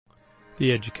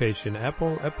The Education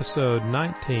Apple, Episode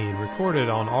 19, recorded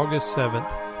on August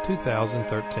 7th,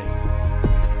 2013.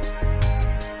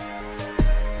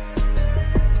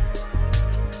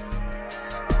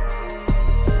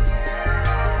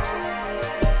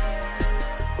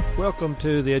 Welcome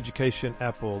to the Education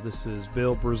Apple. This is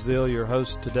Bill Brazil, your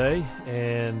host today,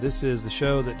 and this is the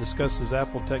show that discusses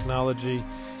Apple technology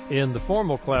in the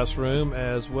formal classroom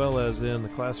as well as in the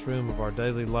classroom of our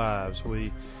daily lives.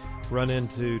 We run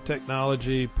into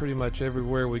technology pretty much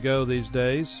everywhere we go these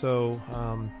days, so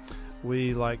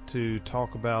we like to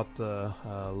talk about the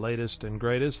latest and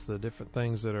greatest, the different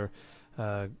things that are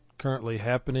currently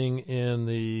happening in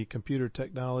the computer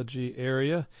technology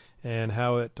area and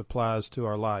how it applies to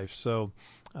our life. So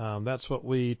that's what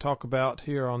we talk about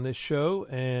here on this show,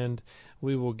 and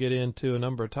we will get into a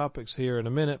number of topics here in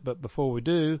a minute. But before we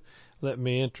do, let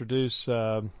me introduce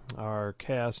our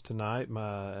cast tonight.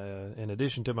 In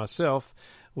addition to myself,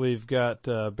 we've got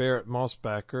Barrett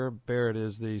Mossbacker. Barrett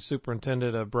is the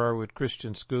superintendent of Briarwood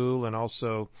Christian School and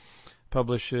also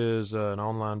publishes an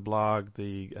online blog,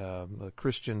 the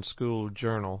Christian School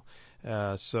Journal.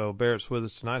 So Barrett's with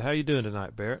us tonight. How are you doing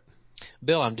tonight, Barrett?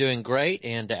 Bill, I'm doing great,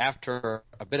 and after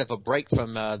a bit of a break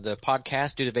from the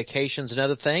podcast due to vacations and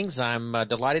other things, I'm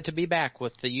delighted to be back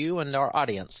with you and our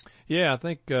audience. Yeah, I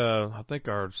think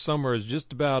our summer is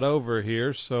just about over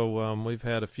here, so we've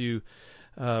had a few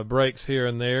breaks here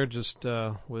and there, just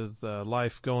with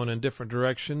life going in different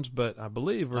directions, but I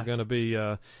believe we're going to be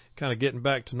kind of getting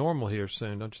back to normal here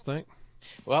soon, don't you think?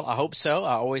 Well, I hope so.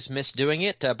 I always miss doing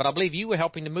it, but I believe you were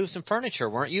helping to move some furniture,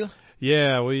 weren't you?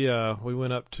 Yeah, we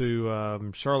went up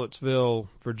to Charlottesville,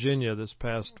 Virginia this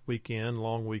past weekend,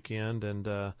 long weekend, and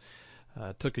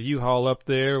took a U-Haul up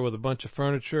there with a bunch of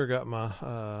furniture. Got my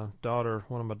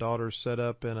one of my daughters set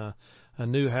up in a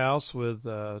new house with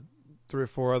 3 or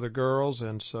 4 other girls,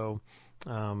 and so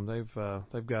they've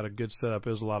got a good setup. It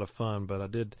was a lot of fun, but I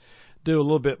did do a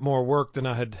little bit more work than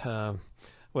I had.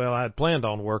 I had planned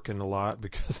on working a lot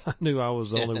because I knew I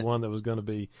was the only one that was going to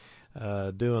be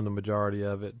doing the majority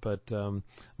of it. But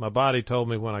my body told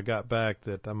me when I got back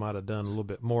that I might have done a little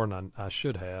bit more than I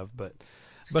should have. But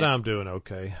I'm doing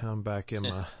okay. I'm back in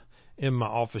my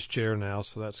office chair now,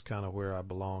 so that's kind of where I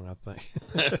belong, I think.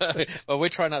 Well, we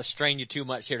try not to strain you too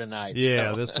much here tonight.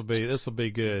 Yeah, so. this will be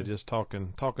good. Just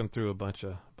talking through a bunch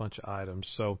of items.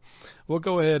 So we'll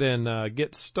go ahead and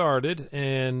get started,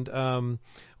 and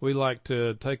we like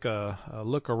to take a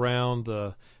look around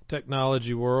the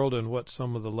technology world and what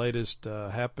some of the latest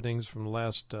happenings from the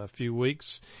last few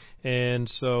weeks. And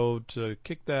so to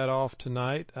kick that off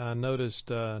tonight, I noticed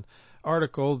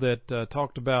article that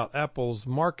talked about Apple's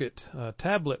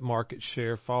tablet market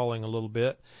share falling a little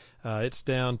bit. It's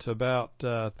down to about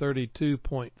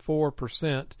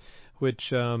 32.4%,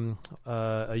 which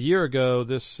a year ago,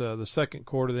 the second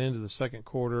quarter, the end of the second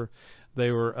quarter,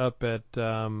 they were up at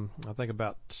I think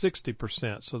about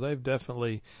 60%. So they've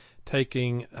definitely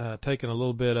taken a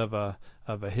little bit of a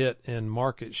hit in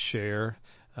market share.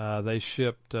 They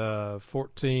shipped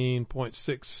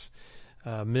 14.6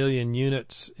 million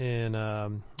units in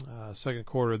second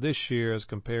quarter this year as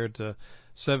compared to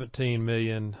 17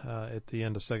 million at the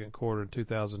end of second quarter in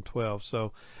 2012.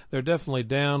 So they're definitely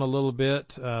down a little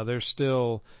bit. They're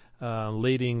still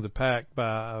leading the pack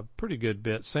by a pretty good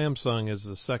bit. Samsung is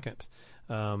the second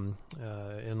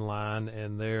in line,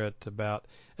 and they're at about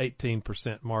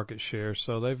 18% market share.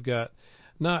 So they've got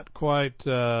not quite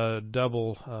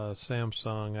double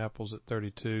Samsung. Apple's at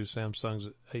 32, Samsung's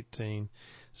at 18.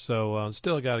 So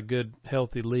still got a good,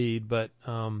 healthy lead, but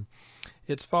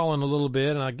it's fallen a little bit,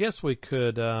 and I guess we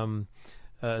could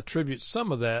attribute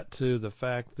some of that to the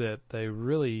fact that they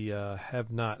really have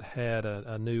not had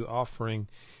a new offering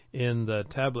in the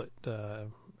tablet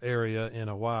area in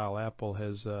a while. Apple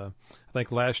has, I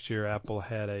think last year Apple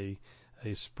had a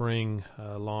spring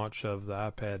launch of the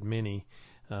iPad mini,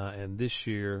 and this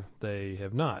year they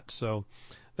have not. So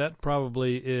that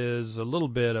probably is a little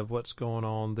bit of what's going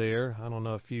on there. I don't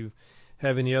know if you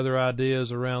have any other ideas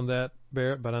around that,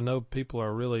 Barrett, but I know people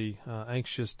are really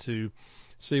anxious to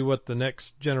see what the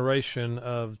next generation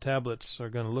of tablets are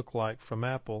going to look like from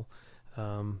Apple.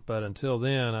 But until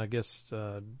then, I guess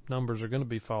numbers are going to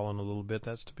be falling a little bit.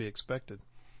 That's to be expected.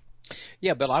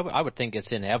 Yeah, Bill, I would think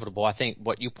it's inevitable. I think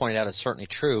what you pointed out is certainly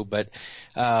true, but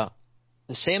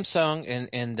the Samsung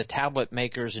and the tablet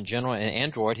makers in general and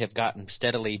Android have gotten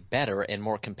steadily better and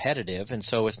more competitive, and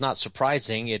so it's not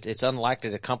surprising. It's unlikely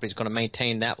the company's going to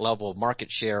maintain that level of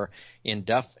market share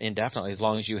indefinitely as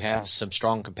long as you have some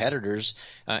strong competitors.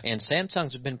 And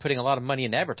Samsung's been putting a lot of money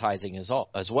in advertising as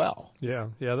well. Yeah,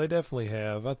 they definitely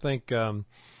have. I think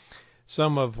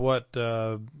some of what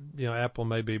Apple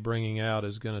may be bringing out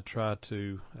is going to try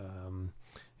to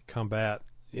combat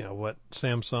what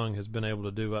Samsung has been able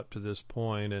to do up to this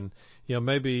point, and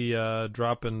maybe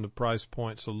dropping the price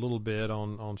points a little bit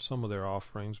on some of their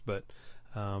offerings, but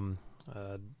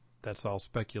that's all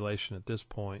speculation at this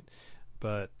point.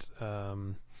 But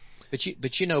Bill,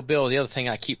 the other thing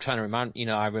I keep trying to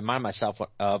remind myself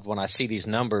of when I see these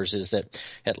numbers is that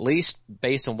at least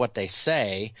based on what they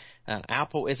say,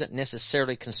 Apple isn't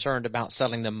necessarily concerned about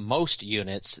selling the most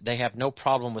units. They have no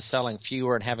problem with selling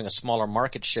fewer and having a smaller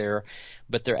market share,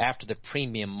 but they're after the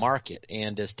premium market.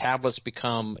 And as tablets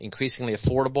become increasingly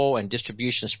affordable and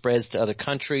distribution spreads to other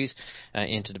countries,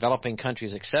 into developing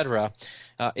countries, etc.,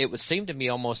 it would seem to me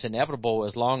almost inevitable,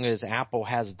 as long as Apple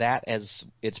has that as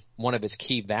one of its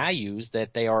key values,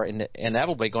 that they are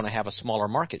inevitably going to have a smaller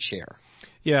market share.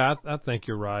 Yeah, I think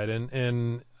you're right,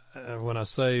 and when I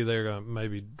say they're going to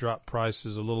maybe drop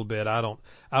prices a little bit, I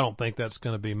don't think that's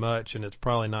going to be much, and it's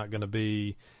probably not going to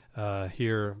be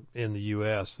here in the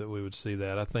U.S. that we would see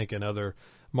that. I think in other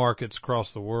markets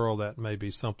across the world that may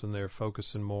be something they're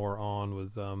focusing more on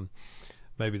with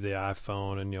maybe the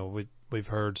iPhone, and we've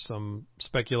heard some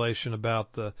speculation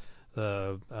about the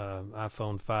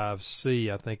iPhone 5C,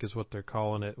 I think is what they're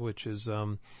calling it, which is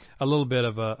a little bit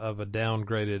of a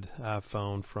downgraded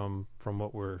iPhone from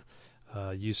what we're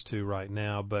used to right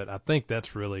now. But I think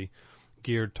that's really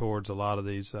geared towards a lot of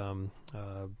these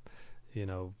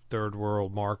third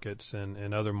world markets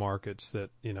and other markets that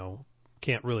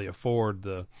can't really afford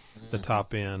the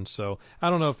top end. So I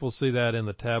don't know if we'll see that in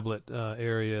the tablet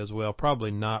area as well.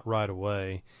 Probably not right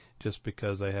away, just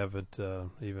because they haven't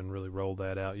even really rolled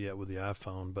that out yet with the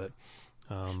iPhone. But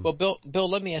well, Bill,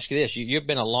 let me ask you this: you've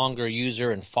been a longer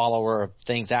user and follower of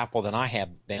things Apple than I have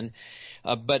been,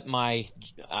 but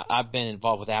I've been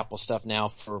involved with Apple stuff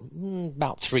now for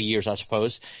about 3 years, I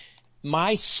suppose.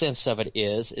 My sense of it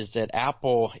is that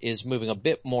Apple is moving a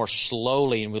bit more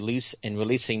slowly in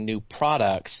releasing new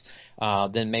products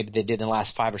than maybe they did in the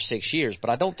last 5 or 6 years. But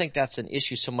I don't think that's an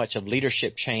issue so much of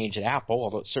leadership change at Apple,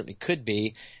 although it certainly could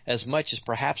be, as much as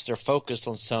perhaps they're focused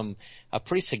on some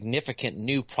pretty significant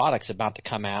new products about to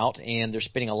come out, and they're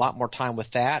spending a lot more time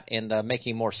with that and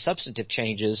making more substantive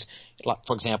changes, like,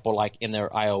 for example, like in their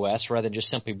iOS, rather than just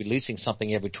simply releasing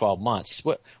something every 12 months.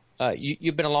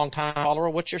 You've been a long time follower.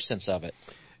 What's your sense of it?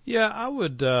 Yeah, I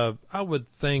would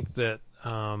think that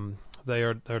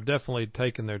they're definitely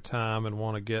taking their time and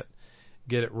want to get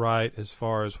it right as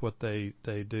far as what they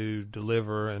do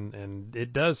deliver, and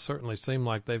it does certainly seem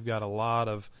like they've got a lot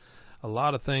of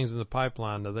things in the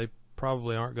pipeline. Now, they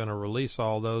probably aren't going to release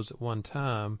all those at one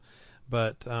time,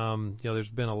 but there's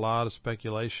been a lot of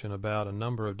speculation about a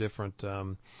number of different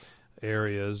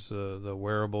areas, the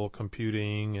wearable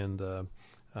computing and the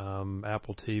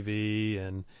Apple TV,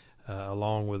 and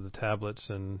along with the tablets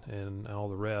and all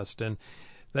the rest. And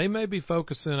they may be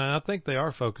focusing, and I think they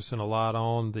are focusing a lot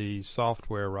on the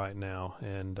software right now,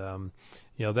 and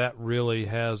that really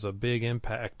has a big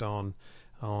impact on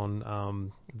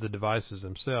the devices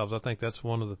themselves. I think that's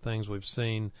one of the things we've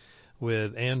seen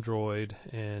with Android,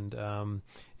 and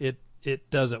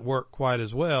it doesn't work quite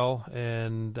as well,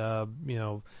 and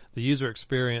the user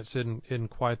experience isn't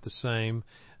quite the same.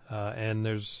 And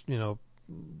there's,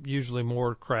 usually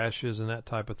more crashes and that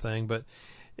type of thing. But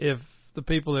if the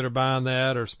people that are buying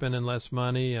that are spending less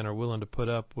money and are willing to put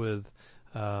up with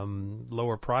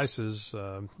lower prices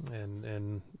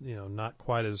and not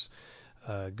quite as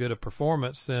good a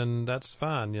performance, then that's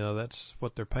fine. That's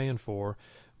what they're paying for.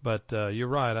 But you're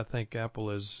right. I think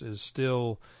Apple is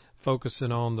still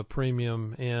focusing on the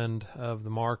premium end of the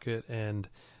market, and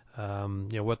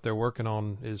what they're working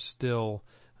on is still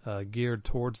geared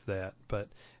towards that. But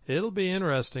it'll be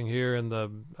interesting here in the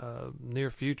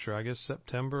near future. I guess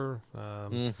September,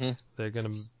 they're going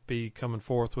to be coming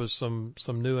forth with some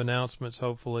new announcements,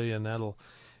 hopefully, and that'll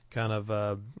kind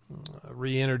of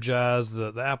re-energize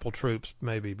the Apple troops,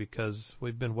 maybe, because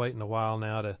we've been waiting a while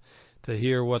now to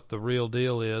hear what the real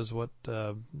deal is, what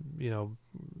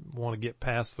want to get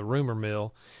past the rumor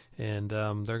mill, and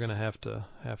they're going to have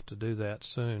to do that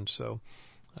soon. So.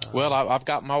 Well, I've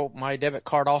got my debit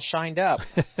card all shined up.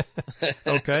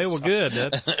 Okay, well, good.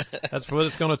 That's what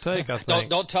it's going to take, I think.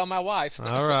 Don't tell my wife.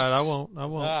 All right, I won't.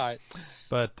 All right.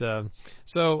 But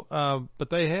but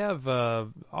they have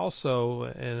also,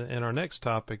 and our next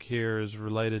topic here is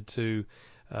related to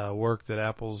work that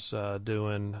Apple's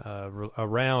doing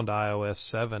around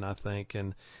iOS 7, I think,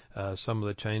 and some of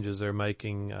the changes they're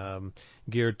making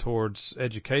geared towards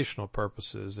educational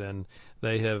purposes. And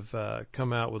they have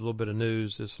come out with a little bit of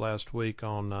news this last week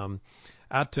on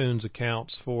iTunes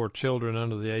accounts for children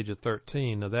under the age of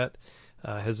 13. Now, that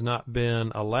has not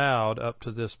been allowed up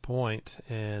to this point,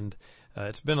 and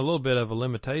it's been a little bit of a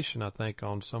limitation, I think,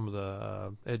 on some of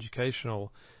the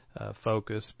educational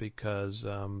focus because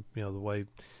the way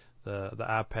the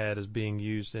iPad is being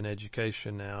used in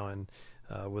education now, and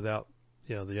without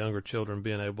the younger children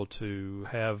being able to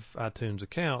have iTunes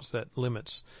accounts, that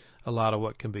limits a lot of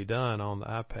what can be done on the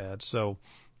iPad. So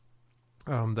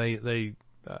they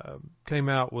came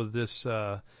out with this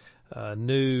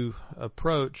new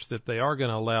approach that they are going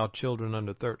to allow children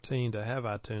under 13 to have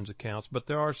iTunes accounts, but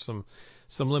there are some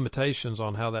limitations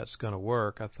on how that's going to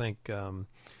work. I think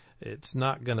it's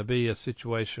not going to be a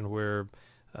situation where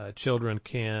children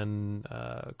can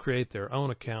create their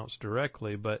own accounts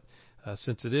directly, but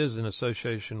since it is in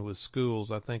association with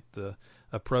schools, I think the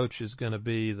approach is going to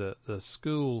be the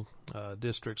school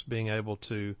districts being able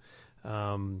to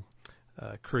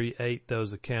create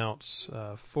those accounts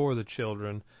for the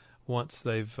children once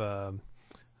they've gotten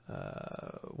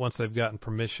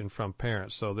permission from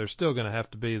parents. So there's still going to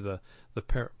have to be the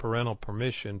parental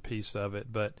permission piece of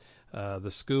it, but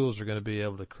the schools are going to be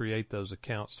able to create those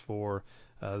accounts for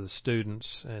the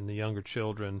students and the younger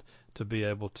children to be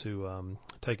able to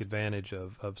take advantage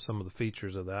of some of the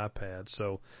features of the iPad.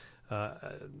 So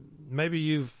maybe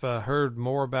you've heard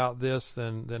more about this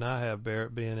than I have,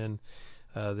 Barrett, being in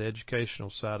the educational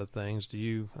side of things.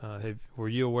 Were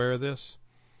you aware of this?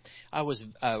 I was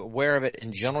aware of it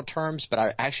in general terms, but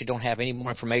I actually don't have any more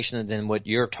information than what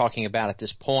you're talking about at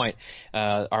this point.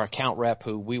 Our account rep,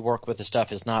 who we work with the stuff,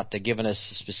 has not given us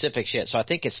specifics yet, so I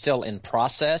think it's still in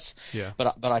process. Yeah.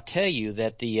 But I tell you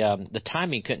that the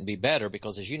timing couldn't be better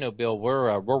because, as you know, Bill,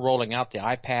 we're rolling out the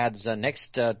iPads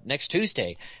next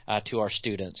Tuesday to our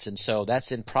students, and so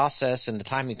that's in process, and the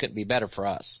timing couldn't be better for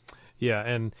us. Yeah,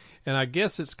 and I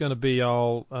guess it's going to be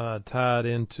all tied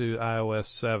into iOS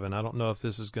 7. I don't know if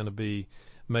this is going to be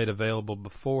made available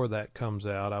before that comes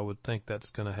out. I would think that's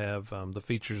going to have the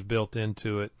features built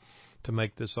into it to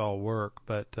make this all work.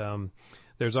 But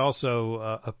there's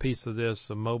also a piece of this,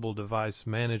 a mobile device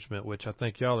management, which I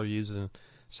think y'all are using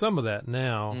some of that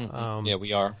now. Mm-hmm. Yeah,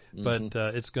 we are. Mm-hmm.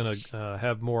 But it's going to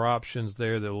have more options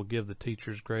there that will give the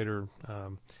teachers greater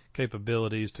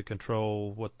capabilities to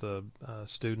control what the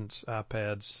students'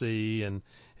 iPads see and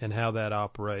how that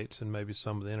operates, and maybe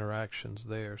some of the interactions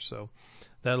there. So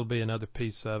that'll be another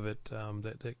piece of it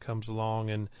that comes along.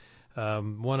 And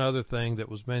one other thing that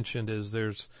was mentioned is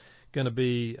there's going to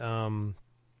be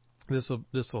this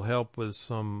will help with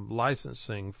some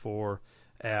licensing for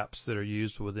apps that are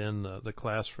used within the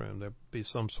classroom. There'll be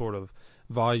some sort of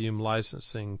volume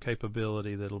licensing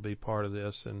capability that'll be part of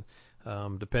this, and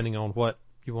depending on what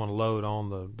you want to load on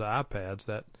the iPads,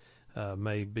 that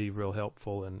may be real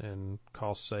helpful and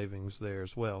cost savings there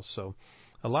as well. So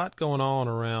a lot going on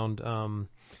around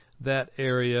that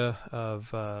area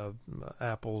of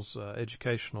Apple's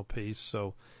educational piece.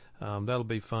 So that'll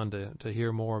be fun to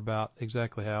hear more about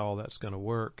exactly how all that's going to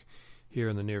work here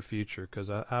in the near future, because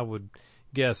I would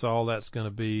guess all that's going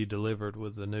to be delivered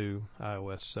with the new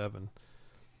iOS 7.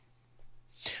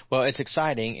 Well, it's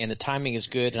exciting, and the timing is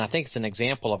good, and I think it's an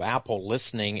example of Apple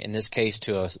listening, in this case,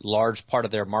 to a large part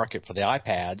of their market for the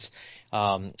iPads.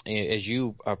 As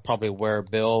you are probably aware,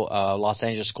 Bill, Los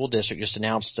Angeles School District just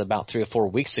announced about 3 or 4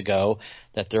 weeks ago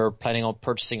that they're planning on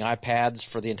purchasing iPads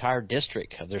for the entire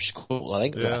district of their school.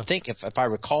 I think if I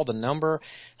recall the number,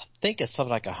 I think it's something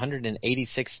like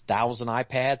 186,000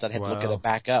 iPads. I'd have to look it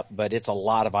back up, but it's a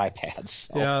lot of iPads.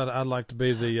 So. Yeah, I'd like to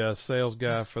be the sales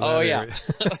guy for that. Oh, yeah. area.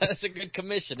 That's a good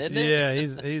commission, isn't it? Yeah,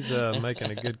 he's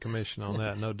making a good commission on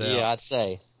that, no doubt. Yeah, I'd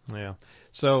say. Yeah.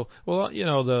 So, well,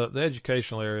 the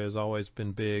educational area has always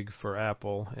been big for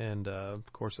Apple, and of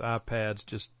course, iPads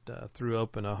just threw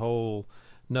open a whole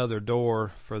another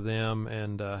door for them,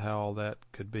 and how all that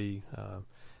could be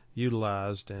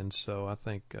utilized. And so, I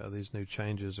think these new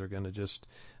changes are going to just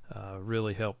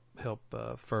really help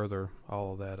further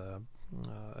all of that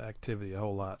activity a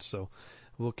whole lot. So,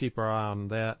 we'll keep our eye on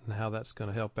that and how that's going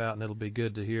to help out, and it'll be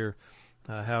good to hear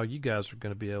how you guys are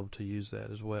going to be able to use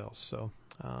that as well. So.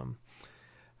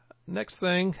 Next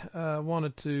thing I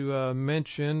wanted to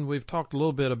mention, we've talked a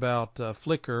little bit about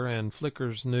Flickr and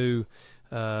Flickr's new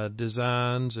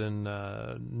designs and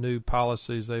new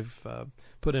policies they've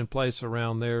put in place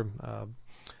around their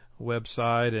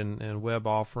website and web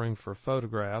offering for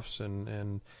photographs.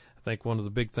 And I think one of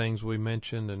the big things we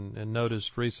mentioned and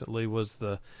noticed recently was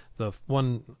the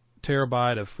 1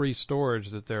 terabyte of free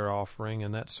storage that they're offering,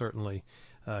 and that certainly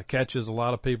catches a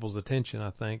lot of people's attention,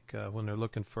 I think, when they're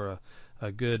looking for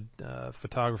a good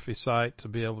photography site to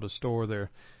be able to store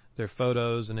their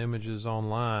photos and images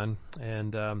online.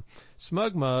 And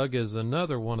SmugMug is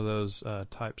another one of those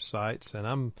type sites, and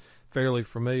I'm fairly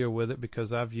familiar with it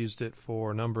because I've used it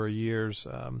for a number of years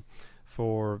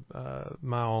for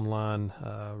my online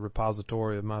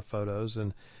repository of my photos,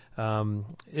 and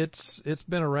it's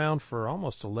been around for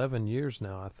almost 11 years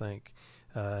now, I think,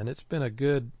 and it's been a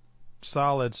good,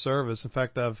 solid service. In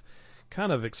fact, I've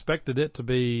kind of expected it to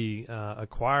be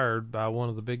acquired by one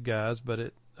of the big guys, but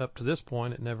up to this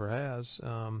point it never has.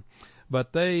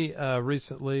 But they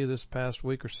recently, this past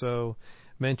week or so,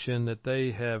 mentioned that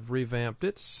they have revamped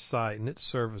its site and its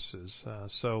services.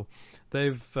 So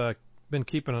they've been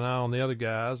keeping an eye on the other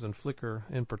guys, and Flickr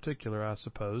in particular, I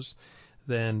suppose,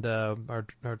 and are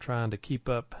trying to keep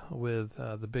up with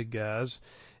the big guys.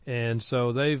 And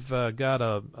so they've got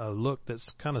a look that's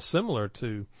kind of similar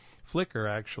to Flickr,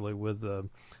 actually, with the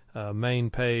main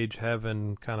page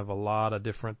having kind of a lot of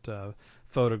different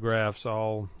photographs,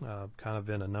 all kind of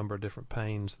in a number of different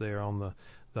panes there on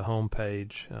the home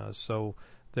page. So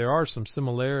there are some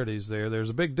similarities there. There's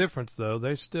a big difference, though.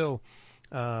 They still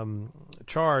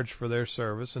charge for their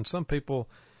service, and some people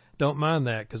don't mind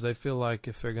that because they feel like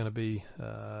if they're going to be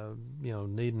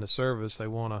needing a service, they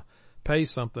want to pay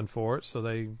something for it, so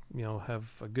they have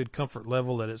a good comfort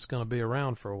level that it's going to be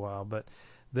around for a while. But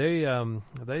they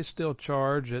still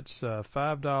charge. It's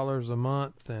 $5 a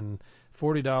month and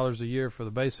 $40 a year for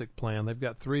the basic plan. They've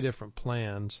got 3 different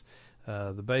plans: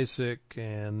 the basic,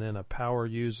 and then a power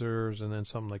users, and then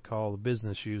something they call the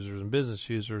business users. And business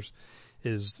users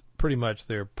is pretty much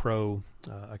their pro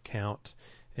account,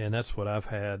 and that's what I've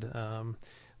had.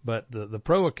 But the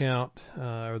pro account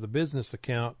or the business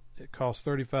account, it costs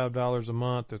 $35 a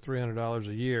month or $300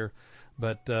 a year.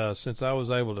 But since I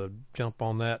was able to jump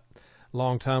on that a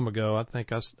long time ago, I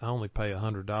think I only pay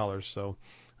 $100. So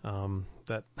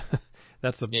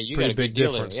that's a pretty big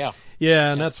difference.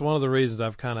 Yeah, and that's one of the reasons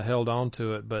I've kind of held on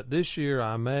to it. But this year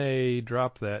I may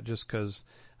drop that just because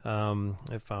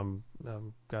if I'm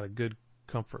got a good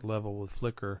comfort level with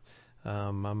Flickr,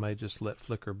 I may just let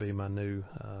Flickr be my new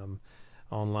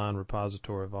online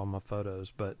repository of all my photos.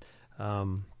 But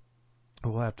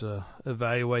we'll have to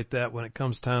evaluate that when it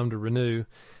comes time to renew,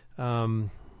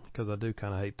 because I do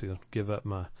kind of hate to give up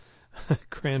my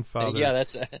grandfather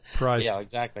price. Yeah,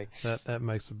 exactly. That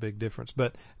makes a big difference.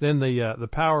 But then the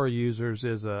power users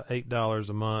is $8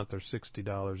 a month or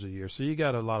 $60 a year. So you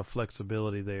got a lot of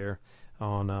flexibility there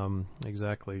on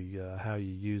exactly how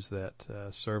you use that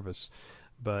service.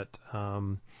 But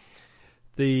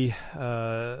the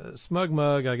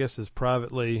SmugMug, I guess, is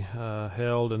privately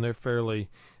held, and they're fairly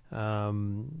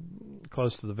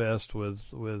close to the vest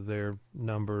with their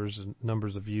numbers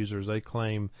of users. They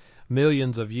claim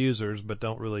millions of users, but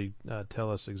don't really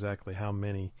tell us exactly how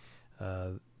many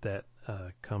that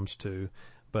comes to.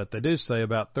 But they do say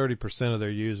about 30% of their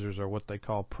users are what they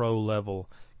call pro-level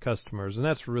customers, and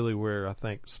that's really where I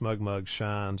think SmugMug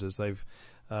shines, is they've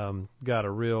got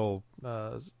a real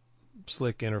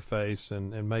slick interface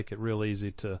and make it real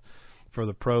easy for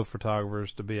the pro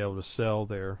photographers to be able to sell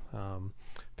their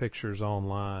pictures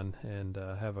online and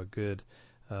have a good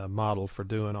model for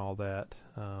doing all that.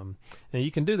 And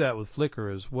you can do that with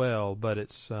Flickr as well, but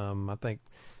it's I think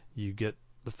you get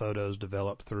the photos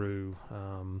developed through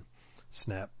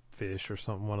Snapfish or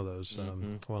something, one of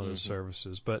those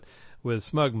services. But with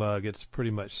SmugMug, it's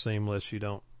pretty much seamless. You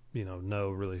don't know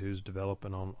really who's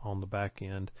developing on the back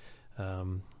end.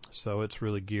 So it's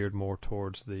really geared more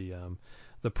towards the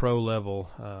pro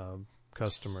level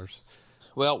customers.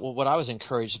 Well, what I was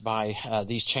encouraged by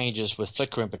these changes with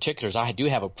Flickr in particular is I do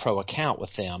have a pro account with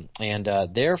them, and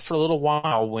there for a little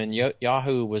while when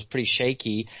Yahoo was pretty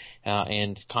shaky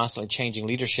and constantly changing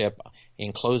leadership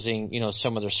in closing,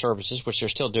 some of their services, which they're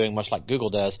still doing, much like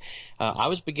Google does. I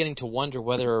was beginning to wonder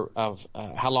whether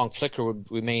how long Flickr would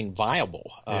remain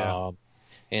viable. Yeah.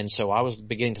 And so I was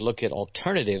beginning to look at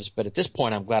alternatives, but at this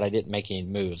point I'm glad I didn't make any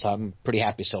moves. I'm pretty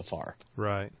happy so far.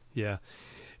 Right, yeah.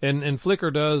 And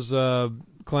Flickr does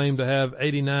claim to have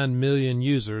 89 million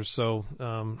users, so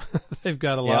they've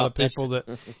got a lot of people that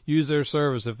use their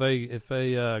service. If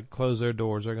they close their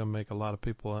doors, they're going to make a lot of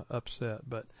people upset.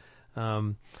 But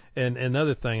and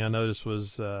another thing I noticed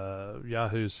was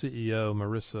Yahoo's CEO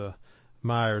Marissa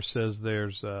Mayer says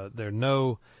there are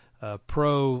no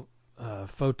pro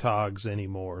photogs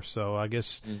anymore. So I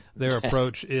guess their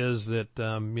approach is that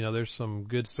there's some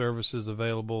good services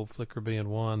available, Flickr being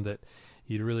one, that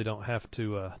you really don't have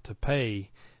to pay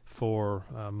for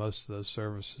most of those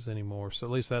services anymore. So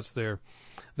at least that's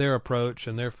their approach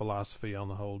and their philosophy on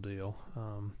the whole deal.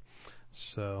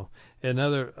 So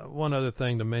one other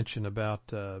thing to mention about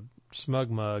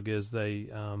SmugMug is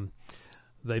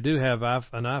they do have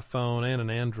an iPhone and an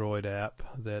Android app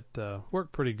that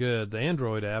work pretty good. The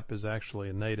Android app is actually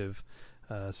a native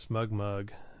SmugMug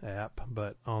app,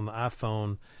 but on the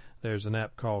iPhone, there's an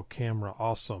app called Camera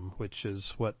Awesome, which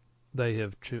is what they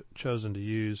have chosen to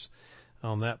use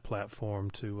on that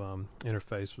platform to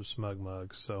interface with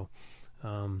SmugMug. So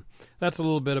that's a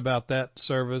little bit about that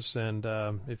service, and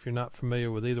if you're not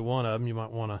familiar with either one of them, you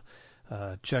might want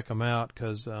to check them out,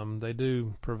 because they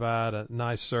do provide a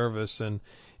nice service. And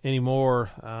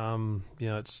anymore,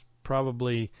 it's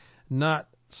probably not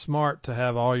smart to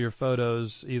have all your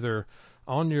photos either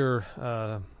on your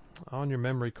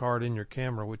memory card in your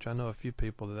camera, which I know a few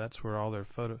people that's where all their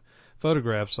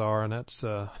photographs are, and that's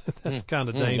kind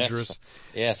of dangerous.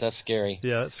 That's scary.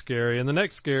 Yeah, that's scary. And the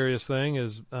next scariest thing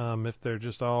is if they're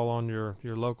just all on your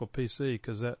local PC,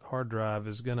 because that hard drive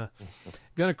is gonna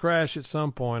crash at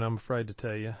some point, I'm afraid to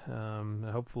tell you.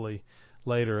 Hopefully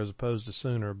later as opposed to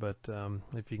sooner, but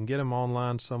if you can get them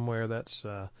online somewhere,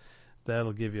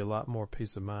 that'll give you a lot more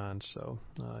peace of mind. So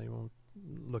you want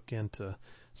to look into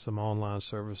some online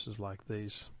services like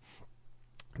these.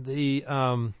 The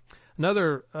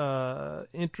another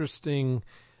interesting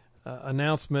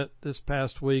announcement this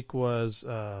past week was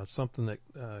something that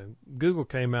Google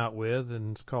came out with,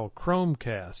 and it's called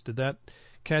Chromecast. Did that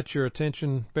catch your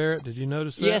attention, Barrett? Did you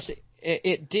notice that? Yes,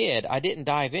 it did. I didn't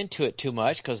dive into it too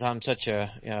much because I'm such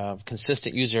a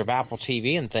consistent user of Apple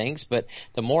TV and things, but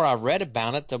the more I read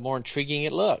about it, the more intriguing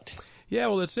it looked. Yeah,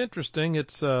 well, it's interesting.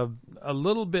 It's a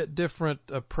little bit different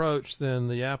approach than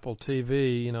the Apple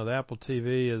TV. The Apple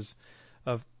TV is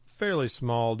a fairly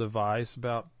small device,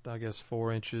 about,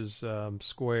 4 inches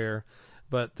square.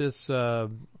 But this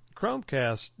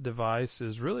Chromecast device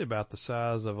is really about the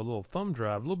size of a little thumb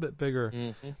drive, a little bit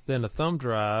bigger than a thumb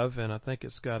drive, and I think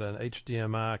it's got an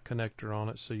HDMI connector on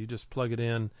it, so you just plug it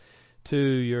in to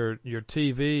your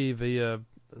TV via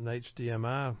an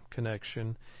HDMI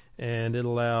connection, and it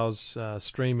allows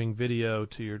streaming video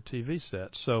to your TV set.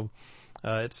 So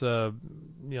it's a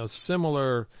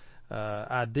similar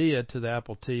idea to the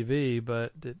Apple TV,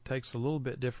 but it takes a little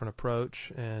bit different approach.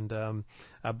 And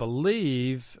I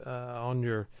believe on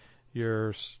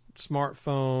your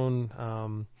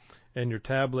smartphone and your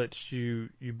tablets, you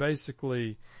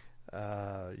basically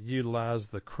utilize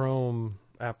the Chrome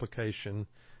application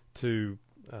to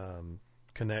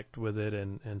connect with it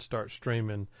and start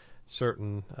streaming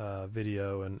certain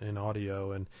video and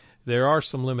audio, and there are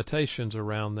some limitations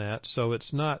around that, so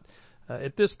it's not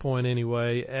at this point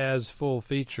anyway as full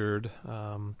featured,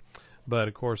 but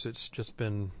of course it's just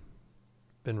been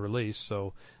released,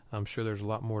 so I'm sure there's a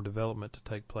lot more development to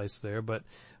take place there. But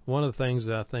one of the things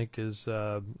that I think is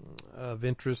of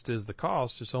interest is the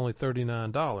cost. It's only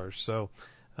 $39, so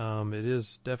it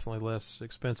is definitely less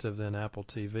expensive than Apple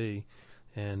TV,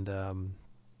 and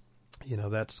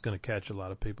that's going to catch a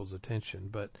lot of people's attention.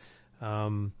 But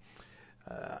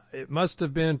it must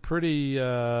have been pretty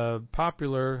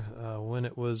popular when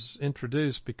it was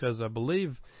introduced, because I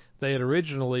believe they had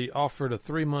originally offered a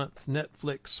 3-month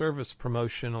Netflix service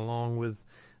promotion along with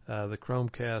the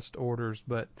Chromecast orders,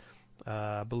 but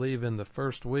I believe in the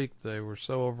first week they were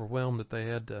so overwhelmed that they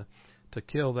had to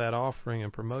kill that offering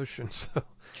and promotion. So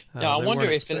now I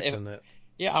wonder if that.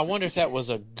 Yeah, I wonder if that was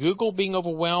a Google being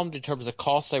overwhelmed in terms of the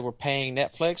cost they were paying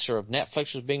Netflix, or if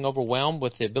Netflix was being overwhelmed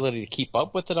with the ability to keep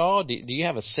up with it all. Do you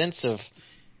have a sense of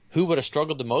who would have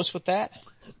struggled the most with that?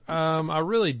 I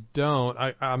really don't.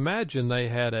 I imagine they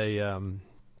had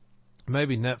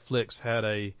maybe Netflix had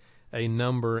a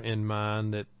number in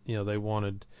mind that they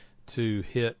wanted to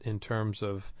hit in terms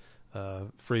of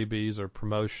freebies or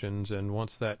promotions, and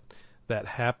once that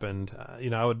happened,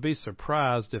 I would be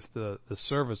surprised if the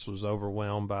service was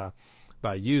overwhelmed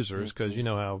by users, because you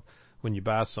know how when you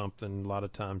buy something, a lot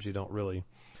of times you don't really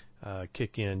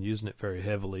kick in using it very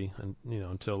heavily, and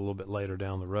until a little bit later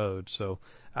down the road. So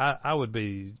I would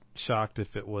be shocked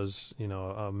if it was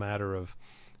a matter of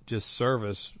just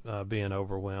service being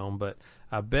overwhelmed, but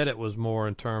I bet it was more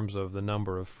in terms of the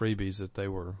number of freebies that they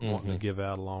were wanting to give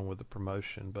out along with the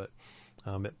promotion. But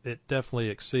it definitely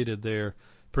exceeded their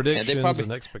predictions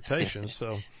and expectations.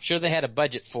 So sure, they had a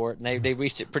budget for it, and they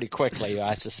reached it pretty quickly,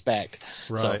 I suspect.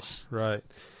 Right.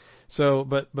 So,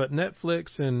 but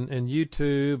Netflix and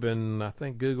YouTube, and I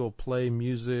think Google Play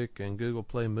Music and Google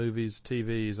Play Movies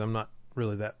TVs, I'm not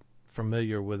really that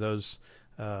familiar with those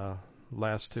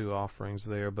last two offerings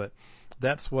there, but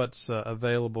that's what's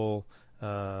available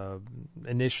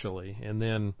initially, and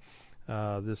then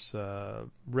this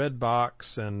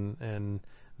Redbox and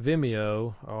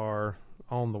Vimeo are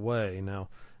on the way. Now,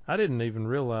 I didn't even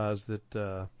realize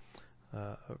that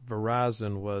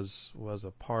Verizon was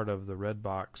a part of the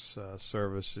Redbox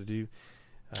service. Did you?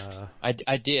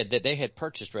 I did. That they had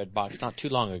purchased Redbox not too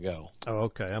long ago. Oh,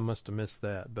 okay. I must have missed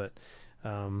that. But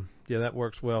yeah, that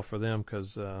works well for them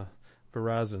because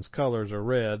Verizon's colors are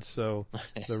red, so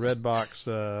the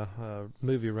Redbox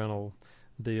movie rental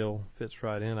deal fits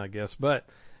right in, I guess. But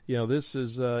this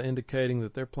is indicating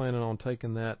that they're planning on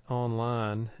taking that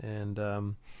online and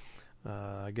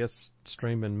I guess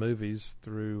streaming movies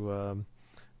through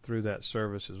that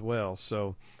service as well.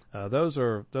 So those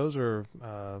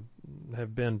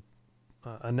have been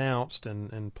announced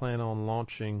and plan on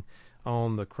launching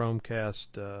on the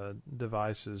Chromecast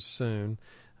devices soon.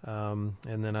 And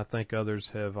then I think others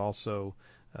have also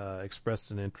expressed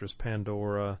an interest.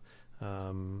 Pandora,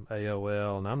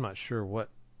 AOL, and I'm not sure what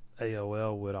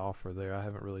AOL would offer there. I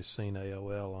haven't really seen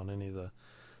AOL on any of the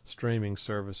streaming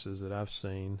services that I've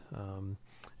seen.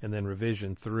 And then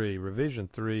Revision 3. Revision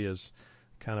 3 is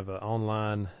kind of an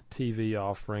online TV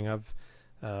offering. I've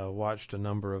watched a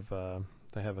number of,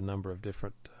 they have a number of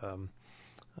different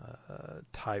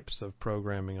types of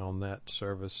programming on that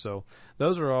service. So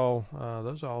those all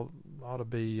ought to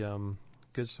be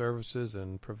good services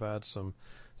and provide some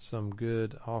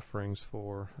good offerings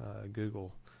for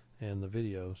Google and the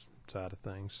video side of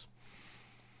things.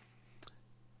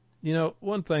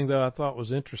 One thing though I thought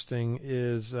was interesting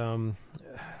is I'm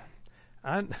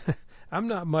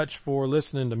not much for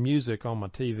listening to music on my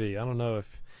TV. I don't know if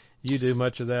you do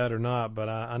much of that or not, but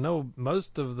I know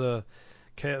most of the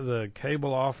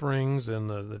cable offerings and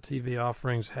the TV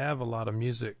offerings have a lot of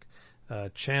music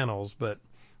channels, but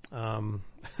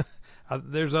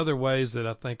there's other ways that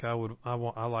I think I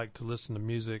like to listen to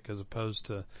music as opposed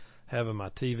to having my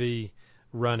TV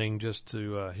running just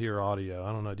to hear audio.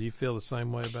 I don't know. Do you feel the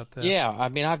same way about that? Yeah, I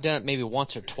mean, I've done it maybe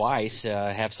once or twice.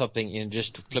 Have something,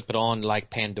 just to flip it on like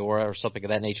Pandora or something of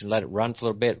that nature and let it run for a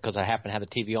little bit because I happen to have the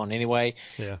TV on anyway.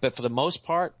 Yeah. But for the most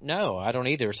part, no, I don't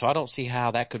either. So I don't see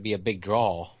how that could be a big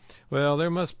draw. Well, there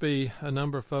must be a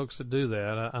number of folks that do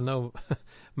that. I know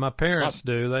my parents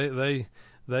do.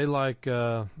 They like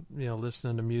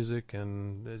listening to music,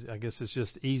 and I guess it's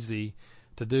just easy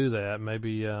to do that.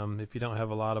 Maybe if you don't have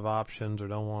a lot of options or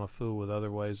don't want to fool with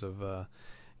other ways of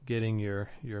getting your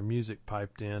music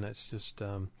piped in, it's just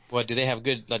well, do they have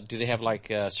good? Do they have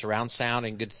surround sound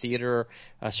and good theater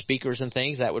speakers and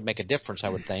things? That would make a difference, I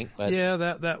would think. But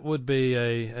yeah, that would be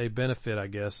a benefit, I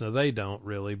guess. No, they don't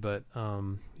really, but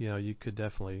you could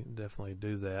definitely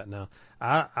do that. Now,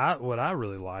 I what I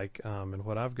really like and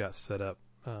what I've got set up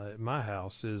at my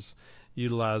house is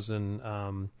utilizing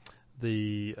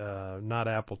the not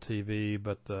Apple TV,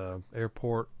 but the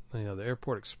airport. The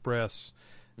Airport Express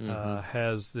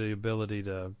has the ability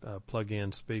to plug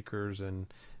in speakers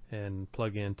and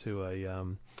plug into a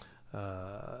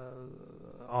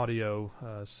audio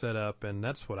setup, and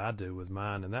that's what I do with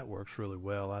mine, and that works really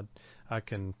well. I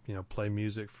can play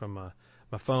music from my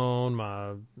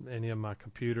phone, any of my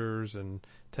computers, and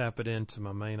tap it into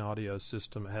my main audio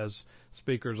system. It has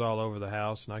speakers all over the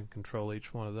house, and I can control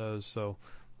each one of those. So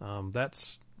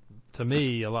that's, to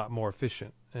me, a lot more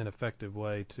efficient and effective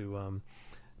way to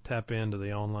tap into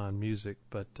the online music.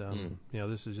 But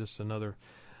this is just another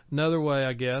way,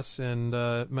 I guess, and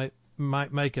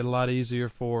might make it a lot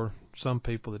easier for some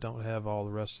people that don't have all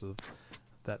the rest of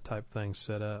that type thing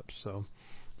set up. So,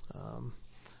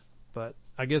 but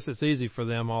I guess it's easy for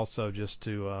them also just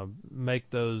to make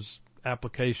those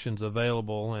applications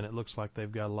available, and it looks like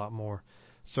they've got a lot more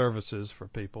services for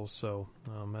people. So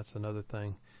that's another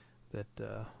thing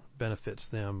that benefits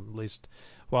them, at least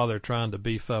while they're trying to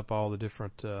beef up all the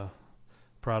different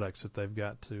products that they've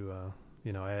got to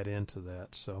add into that.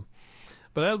 So,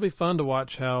 but that'll be fun to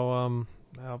watch how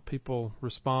people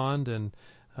respond, and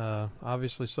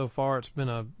obviously so far it's been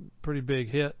a pretty big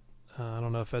hit. I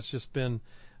don't know if that's just been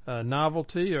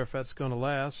novelty or if that's going to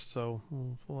last, so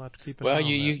we'll have to keep an eye on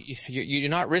that. You're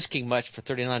not risking much for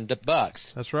 $39.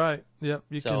 That's right. Yep,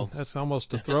 that's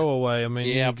almost a throwaway. I mean,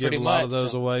 yeah, you give a lot of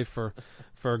those away for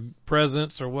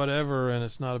presents or whatever, and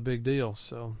it's not a big deal.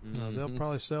 So they'll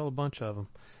probably sell a bunch of them,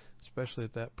 especially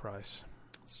at that price.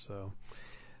 So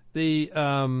the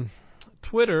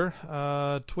Twitter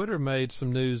made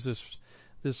some news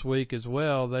this week as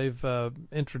well. They've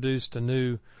introduced a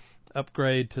new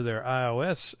upgrade to their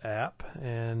iOS app,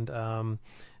 and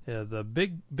the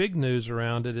big news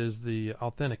around it is the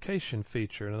authentication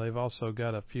feature. And they've also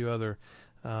got a few other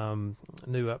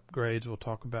new upgrades we'll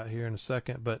talk about here in a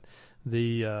second. But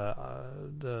the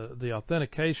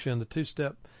authentication, the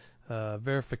two-step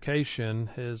verification,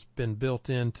 has been built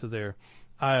into their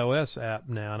iOS app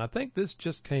now, and I think this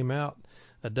just came out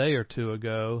a day or two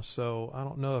ago. So I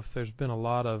don't know if there's been a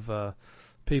lot of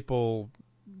people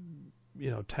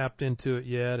tapped into it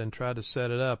yet and tried to set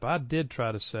it up. I did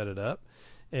try to set it up,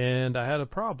 and I had a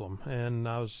problem, and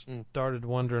I started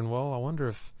wondering, well, I wonder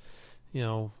if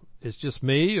it's just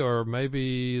me, or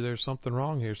maybe there's something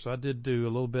wrong here. So I did do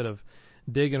a little bit of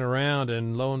digging around,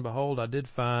 and lo and behold, I did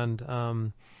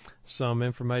find some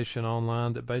information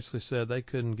online that basically said they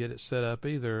couldn't get it set up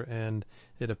either, and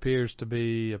it appears to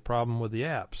be a problem with the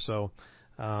app. So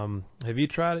have you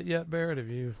tried it yet, Barrett? Have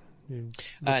you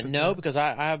no, because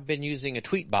I've been using a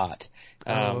Tweetbot.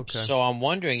 Okay. So I'm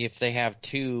wondering if they have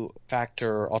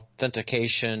two-factor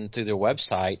authentication through their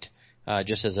website,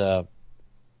 just as a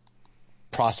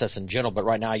process in general. But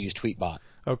right now I use Tweetbot.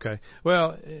 Okay.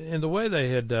 Well, and the way they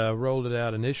had rolled it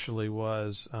out initially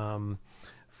was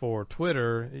for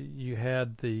Twitter, you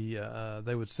had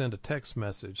they would send a text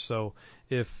message. So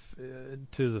if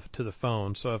to the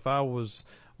phone. So if I was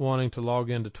wanting to log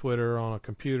into Twitter on a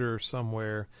computer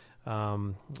somewhere, I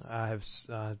have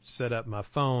set up my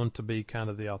phone to be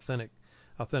kind of the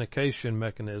authentication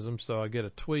mechanism. So I get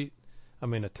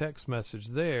a text message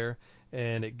there,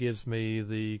 and it gives me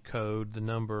the code, the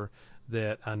number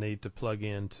that I need to plug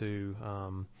into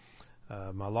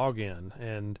my login,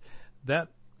 and that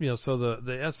so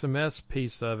the SMS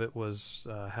piece of it was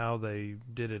how they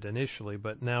did it initially.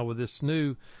 But now with this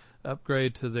new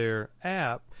upgrade to their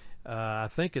app, I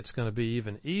think it's going to be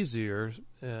even easier.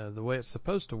 The way it's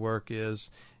supposed to work is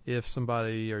if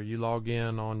somebody or you log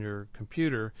in on your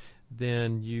computer,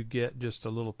 then you get just a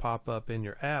little pop-up in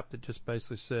your app that just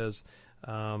basically says,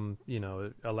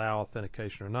 allow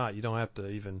authentication or not. You don't have to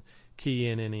even key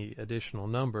in any additional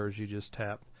numbers. You just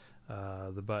tap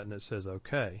the button that says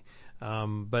OK.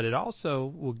 But it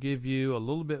also will give you a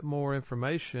little bit more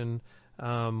information,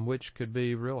 which could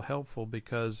be real helpful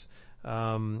because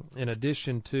in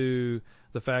addition to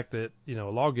the fact that a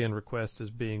login request is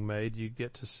being made, you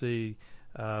get to see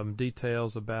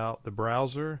details about the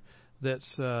browser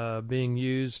that's being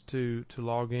used to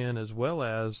log in, as well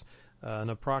as an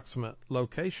approximate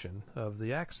location of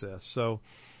the access. So,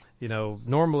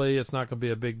 normally it's not going to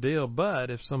be a big deal, but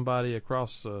if somebody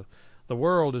across the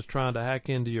world is trying to hack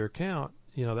into your account,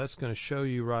 that's going to show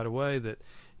you right away that,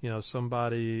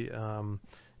 somebody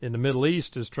in the Middle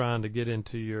East is trying to get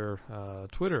into your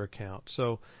Twitter account.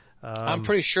 So I'm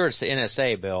pretty sure it's the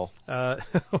NSA, Bill.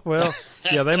 Well,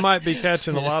 yeah, they might be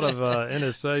catching a lot of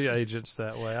NSA agents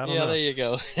that way. I don't know. Yeah, there you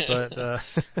go.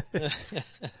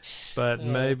 But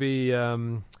maybe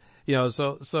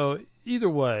so either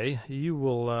way, you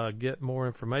will get more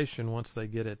information once they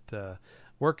get it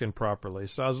working properly.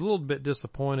 So I was a little bit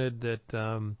disappointed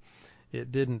that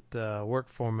it didn't work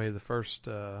for me the first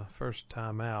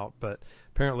time out, but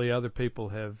apparently other people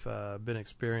have been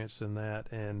experiencing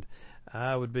that, and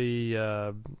I would be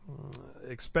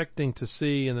expecting to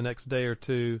see in the next day or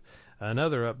two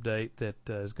another update that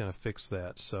is going to fix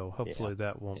that. So hopefully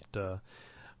that won't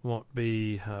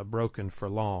be broken for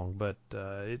long, but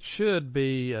it should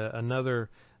be another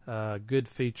good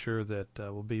feature that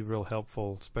will be real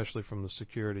helpful, especially from the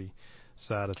security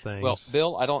side of things. Well,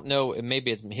 Bill, I don't know,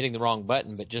 maybe it's hitting the wrong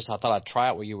button, but I thought I'd try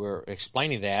it while you were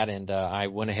explaining that, and I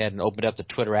went ahead and opened up the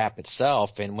Twitter app itself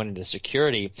and went into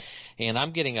security, and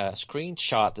I'm getting a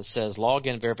screenshot that says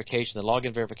login verification. The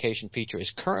login verification feature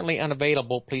is currently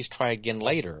unavailable. Please try again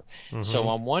later. Mm-hmm. So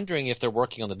I'm wondering if they're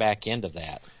working on the back end of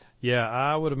that. Yeah,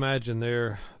 I would imagine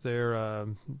they're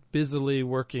busily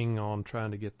working on trying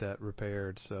to get that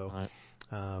repaired. So, right.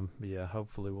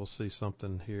 Hopefully we'll see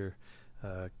something here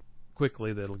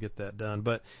quickly that'll get that done.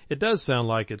 But it does sound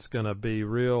like it's going to be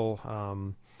real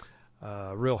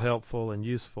helpful and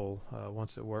useful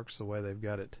once it works the way they've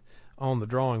got it on the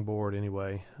drawing board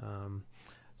anyway.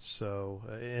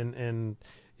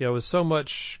 With so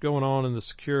much going on in the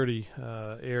security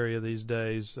area these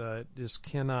days, it just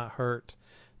cannot hurt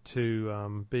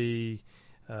to be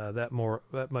that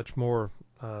much more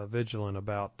vigilant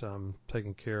about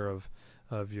taking care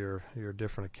of your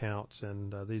different accounts.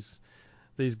 And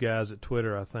these guys at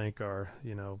Twitter, I think, are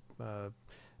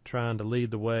trying to lead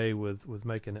the way with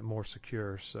making it more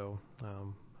secure. So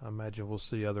I imagine we'll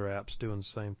see other apps doing the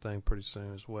same thing pretty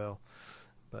soon as well.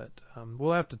 But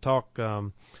we'll have to talk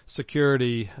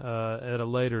security at a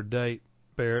later date,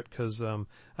 Barrett, because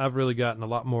I've really gotten a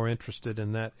lot more interested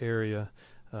in that area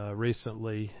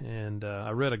recently, and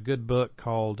I read a good book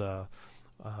called I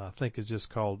think it's just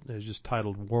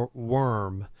titled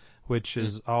Worm, which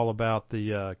is all about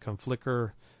the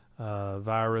Conflicker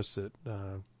virus that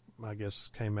I guess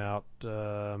came out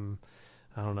I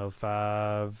don't know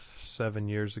 5-7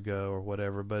 years ago or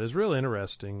whatever, but it's really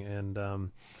interesting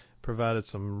and provided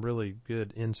some really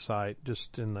good insight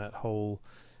just in that whole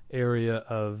area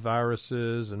of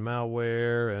viruses and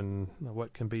malware and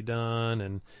what can be done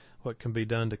and what can be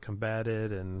done to combat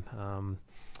it, and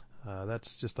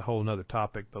that's just a whole other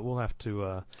topic, but we'll have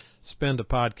to spend a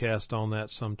podcast on that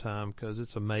sometime because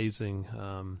it's amazing,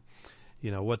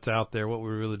 what's out there, what we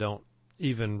really don't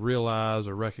even realize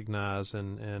or recognize,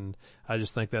 and I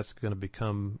just think that's going to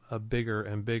become a bigger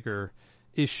and bigger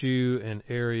issue and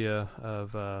area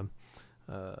of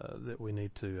that we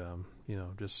need to,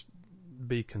 just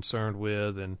be concerned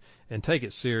with and take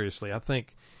it seriously. I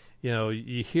think,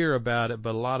 you hear about it,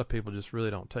 but a lot of people just really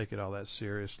don't take it all that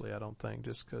seriously, I don't think,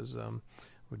 just because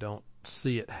we don't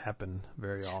see it happen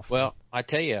very often. Well, I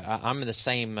tell you, I'm in the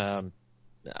same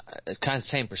kind of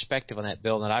same perspective on that,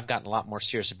 Bill, and I've gotten a lot more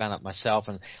serious about it myself,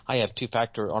 and I have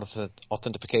two-factor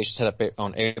authentication set up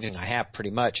on everything I have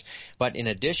pretty much. But in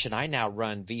addition, I now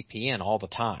run VPN all the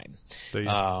time. Do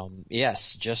you?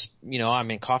 Yes, just,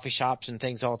 I'm in coffee shops and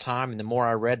things all the time, and the more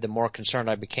I read, the more concerned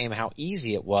I became how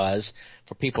easy it was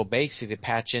for people basically to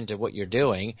patch into what you're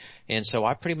doing. And so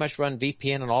I pretty much run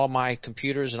VPN on all my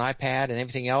computers and iPad and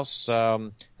everything else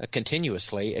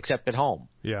continuously, except at home.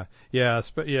 Yeah.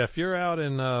 If you're out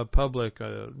in public, at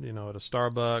a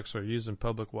Starbucks or using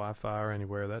public Wi-Fi or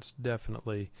anywhere, that's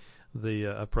definitely the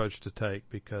approach to take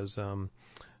because,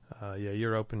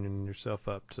 you're opening yourself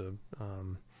up to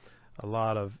a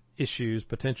lot of issues,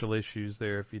 potential issues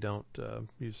there if you don't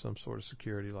use some sort of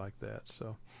security like that.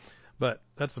 So, but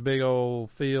that's a big old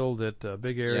field,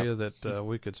 big area that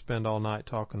we could spend all night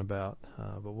talking about.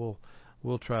 But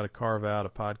we'll try to carve out a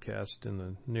podcast in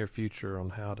the near future on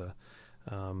how to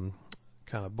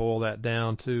kind of boil that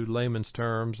down to layman's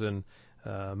terms and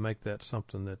make that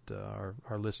something that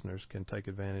our listeners can take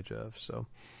advantage of.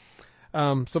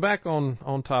 So back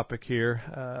on topic here,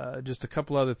 just a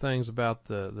couple other things about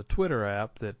the Twitter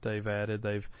app that they've added.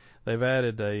 They've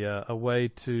added a way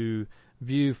to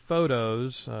view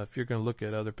photos if you're going to look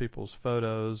at other people's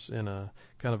photos in a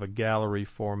kind of a gallery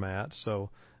format. So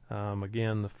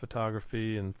again, the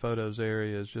photography and photos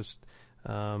area is just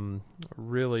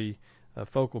really a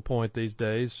focal point these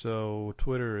days, so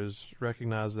Twitter has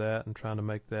recognized that and trying to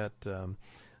make that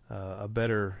a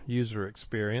better user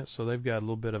experience. So they've got a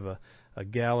little bit of a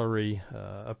gallery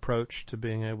approach to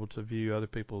being able to view other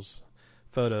people's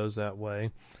photos that way.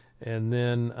 And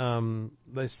then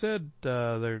they said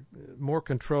they're more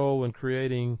control in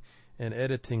creating and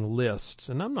editing lists,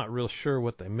 and I'm not real sure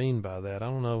what they mean by that. I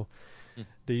don't know.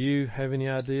 Do you have any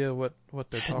idea what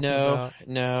they're talking about?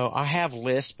 No. I have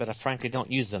lists, but I frankly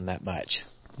don't use them that much.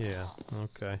 Yeah.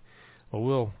 Okay.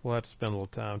 Well, we'll have to spend a little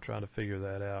time trying to figure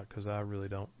that out because I really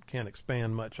can't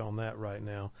expand much on that right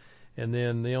now. And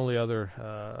then the only other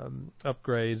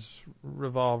upgrades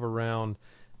revolve around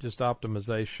just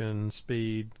optimization,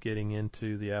 speed, getting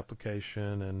into the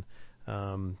application,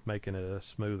 and making it a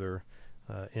smoother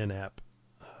in-app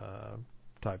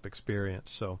type experience.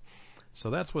 So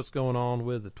that's what's going on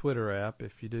with the Twitter app.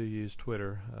 If you do use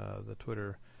Twitter, the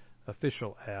Twitter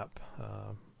official app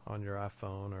on your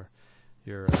iPhone or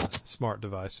your smart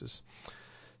devices.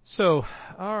 So,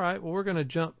 all right, well, we're going to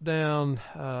jump down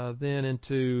then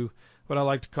into what I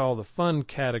like to call the fun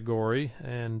category,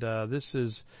 and this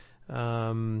is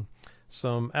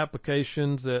some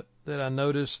applications that I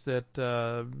noticed that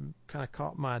kind of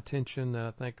caught my attention that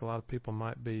I think a lot of people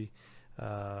might be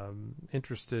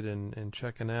interested in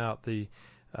checking out. The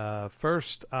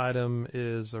first item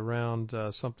is around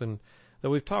something that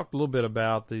we've talked a little bit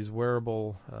about, these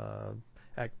wearable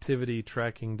activity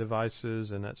tracking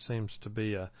devices, and that seems to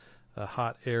be a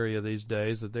hot area these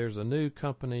days. That there's a new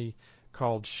company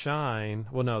called Shine.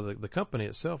 Well, no, the company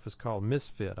itself is called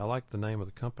Misfit. I like the name of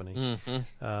the company.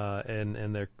 Mm-hmm.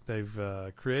 And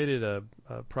they've created a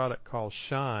product called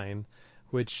Shine,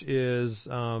 which is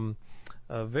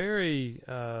a very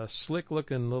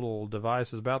slick-looking little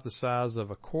device. Is about the size of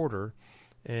a quarter,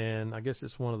 and I guess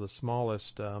it's one of the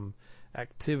smallest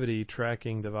activity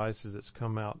tracking devices that's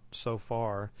come out so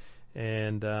far.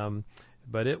 And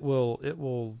but it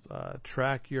will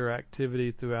track your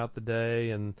activity throughout the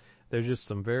day, and there's just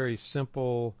some very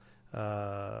simple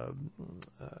kind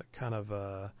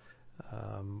of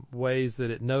ways that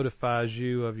it notifies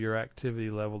you of your activity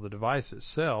level. The device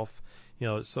itself,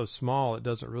 it's so small it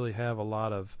doesn't really have a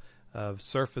lot of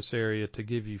surface area to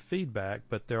give you feedback,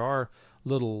 but there are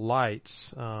little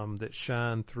lights that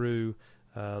shine through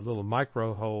little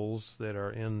micro holes that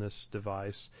are in this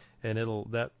device, and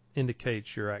that indicates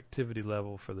your activity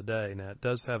level for the day. Now, it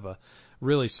does have a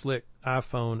really slick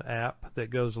iPhone app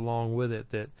that goes along with it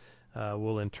that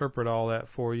will interpret all that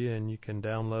for you, and you can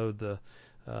download the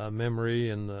memory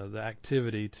and the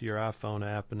activity to your iPhone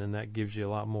app, and then that gives you a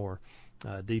lot more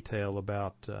detail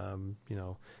about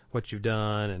what you've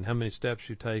done and how many steps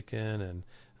you've taken, and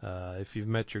if you've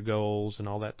met your goals and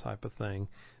all that type of thing.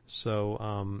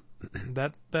 So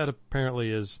that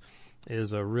apparently is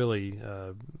a really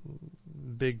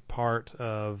big part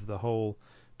of the whole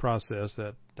process,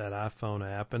 that iPhone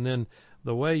app. And then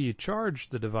the way you charge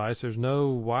the device, there's no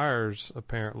wires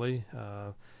apparently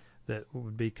that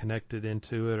would be connected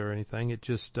into it or anything. It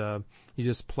just you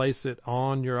just place it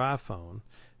on your iPhone,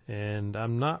 and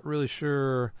I'm not really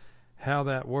sure how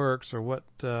that works or what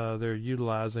they're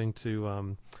utilizing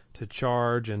to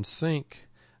charge and sync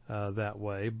that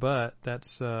way, but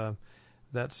that's the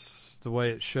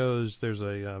way it shows. There's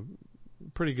a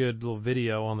pretty good little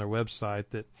video on their website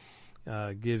that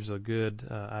gives a good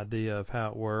idea of how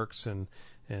it works and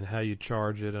how you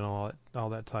charge it and all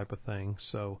that type of thing.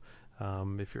 So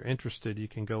if you're interested, you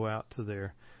can go out to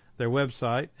their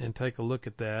website and take a look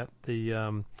at that.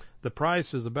 The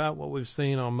price is about what we've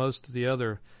seen on most of the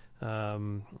other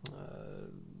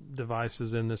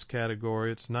devices in this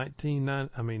category. It's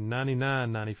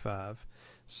 $99.95,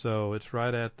 so it's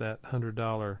right at that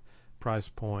 $100 price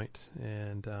point,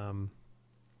 and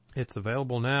it's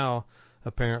available now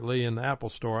apparently in the Apple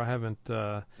Store. I haven't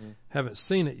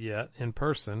seen it yet in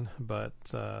person, but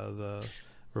the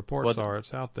reports are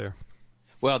it's out there.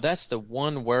 Well, that's the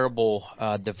one wearable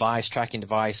tracking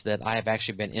device that I have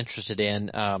actually been interested in.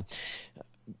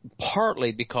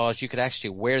 Partly because you could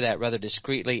actually wear that rather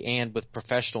discreetly and with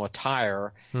professional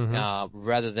attire,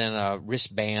 rather than a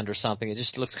wristband or something. It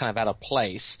just looks kind of out of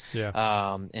place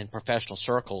in professional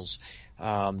circles.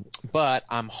 But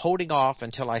I'm holding off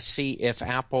until I see if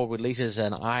Apple releases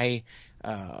an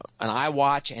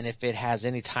iWatch and if it has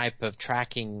any type of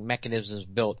tracking mechanisms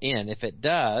built in. If it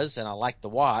does, and I like the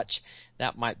watch,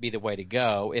 that might be the way to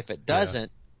go. If it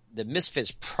doesn't, the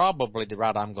Misfit's probably the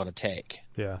route I'm going to take.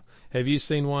 Yeah. Have you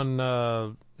seen one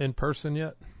in person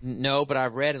yet? No, but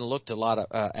I've read and looked at a lot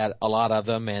of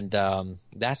them, and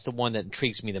that's the one that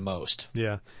intrigues me the most.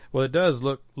 Yeah. Well, it does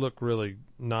look really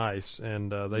nice,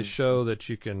 and they show that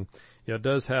you can. It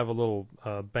does have a little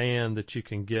band that you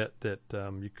can get that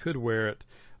you could wear it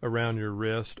around your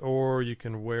wrist, or you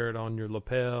can wear it on your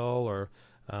lapel, or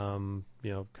kind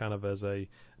of as a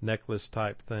necklace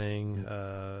type thing.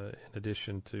 In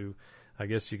addition to, I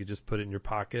guess you could just put it in your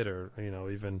pocket, or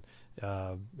even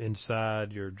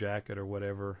inside your jacket or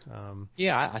whatever. I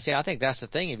see. I think that's the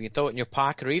thing. If you throw it in your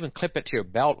pocket or even clip it to your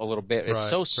belt a little bit, it's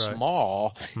so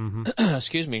small.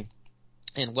 Excuse me.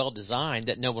 And well designed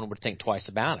that no one would think twice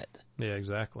about it. Yeah,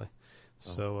 exactly.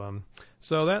 So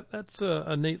that's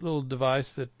a neat little device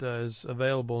that is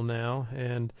available now.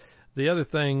 And the other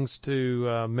things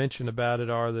to mention about it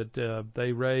are that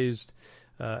they raised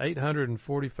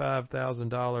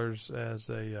 $845,000 as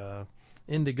a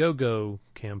Indiegogo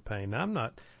campaign. Now,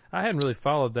 I hadn't really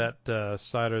followed that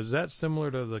site. Is that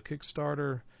similar to the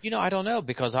Kickstarter? I don't know,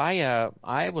 because I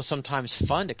will sometimes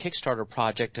fund a Kickstarter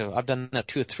project. I've done that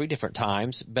 2 or 3 different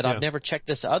times, but I've never checked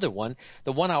this other one.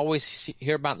 The one I always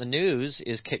hear about in the news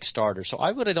is Kickstarter, so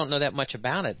I really don't know that much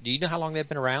about it. Do you know how long they've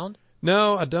been around?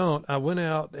 No, I don't. I went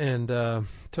out and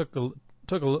took a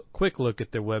quick look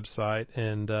at their website,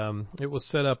 and it was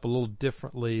set up a little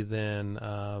differently than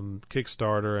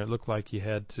Kickstarter. It looked like you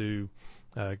had to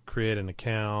create an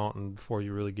account and before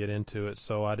you really get into it,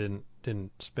 so I didn't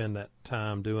spend that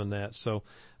time doing that. So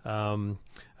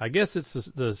I guess it's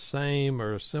the same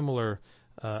or similar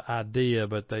idea,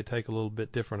 but they take a little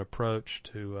bit different approach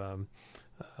to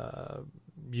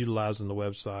utilizing the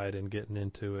website and getting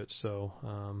into it. So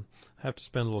I have to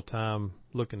spend a little time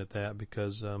looking at that,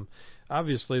 because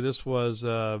obviously this was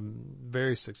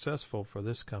very successful for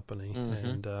this company,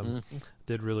 and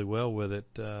did really well with it.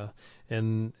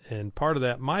 And part of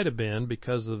that might have been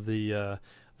because of the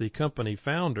company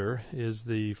founder is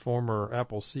the former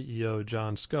Apple CEO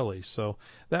John Sculley. So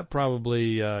that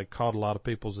probably caught a lot of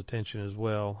people's attention as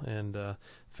well, and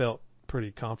felt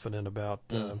pretty confident about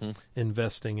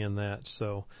investing in that.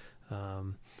 So,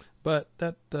 but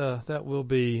that will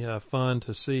be fun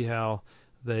to see how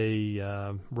they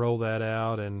roll that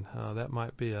out, and that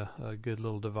might be a good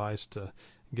little device to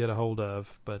get a hold of.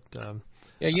 But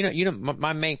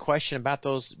my main question about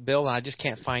those, Bill, and I just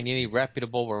can't find any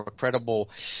reputable or credible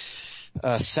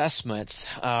assessments,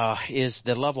 is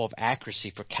the level of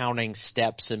accuracy for counting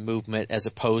steps and movement, as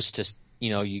opposed to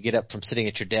you get up from sitting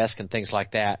at your desk and things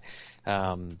like that.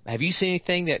 Have you seen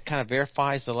anything that kind of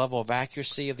verifies the level of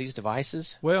accuracy of these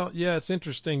devices? Well, yeah, it's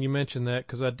interesting you mentioned that,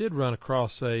 because I did run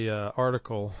across a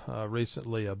article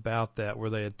recently about that,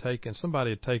 where somebody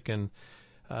had taken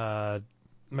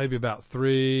maybe about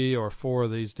 3 or 4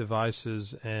 of these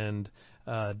devices and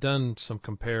done some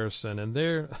comparison, and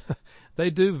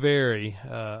they do vary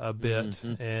a bit,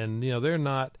 and they're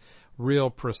not real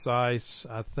precise.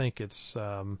 I think it's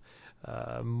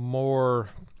more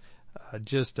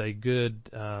just a good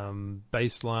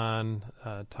baseline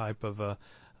type of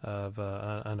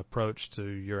an approach to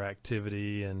your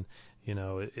activity, and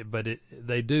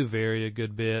they do vary a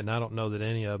good bit, and I don't know that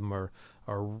any of them are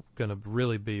going to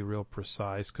really be real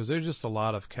precise, because there's just a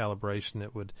lot of calibration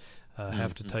that would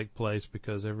have to take place,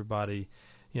 because everybody's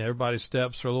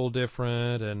steps are a little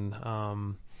different, and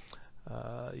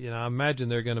I imagine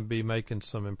they're going to be making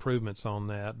some improvements on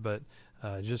that, but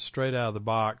just straight out of the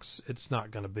box, it's not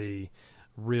going to be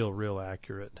real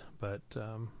accurate, but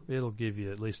it'll give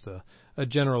you at least a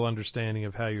general understanding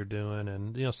of how you're doing.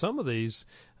 And some of these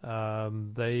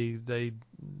they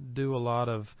do a lot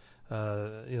of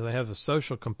they have a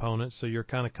social component, so you're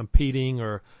kind of competing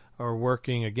or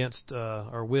working against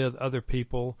or with other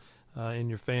people in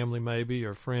your family maybe,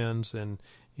 or friends, and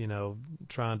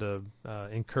trying to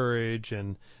encourage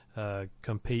and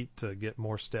compete to get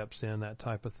more steps in, that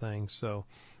type of thing. So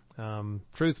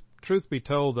truth be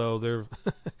told, though,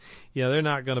 they're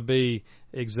not going to be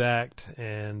exact,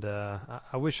 and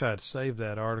I wish I had saved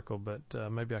that article, but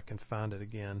maybe I can find it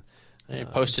again.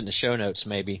 Post it in the show notes,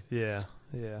 maybe. Yeah.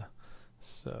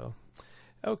 So,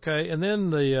 okay, and then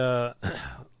the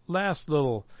last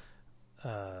little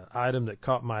item that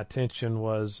caught my attention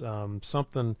was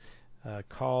something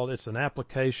called, it's an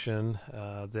application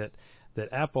that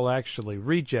Apple actually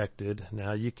rejected.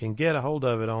 Now, you can get a hold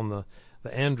of it on the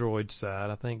Android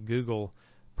side. I think Google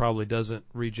probably doesn't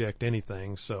reject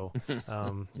anything, so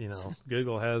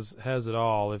Google has it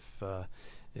all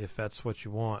if that's what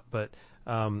you want. But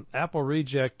Apple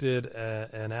rejected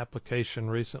an application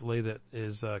recently that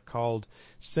is called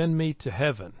Send Me to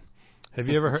Heaven. Have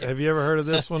you ever heard of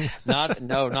this one? Not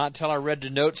until I read the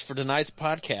notes for tonight's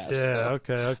podcast. Yeah.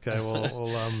 So. Okay.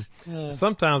 Well,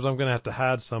 sometimes I'm going to have to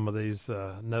hide some of these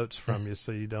notes from you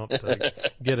so you don't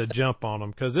get a jump on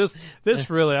them, because this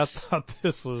really, I thought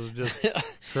this was just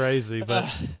crazy. But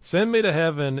Send Me to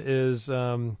Heaven is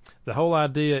the whole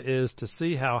idea is to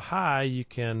see how high you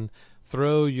can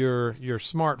throw your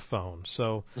smartphone.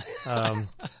 So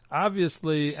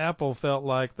obviously Apple felt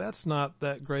like that's not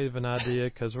that great of an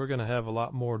idea, because we're going to have a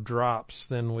lot more drops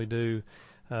than we do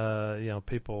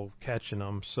people catching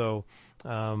them. So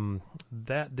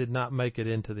that did not make it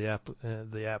into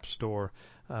the app store.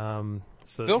 So,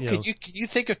 Bill, can you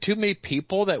think of too many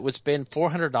people that would spend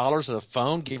 $400 on a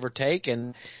phone, give or take,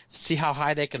 and see how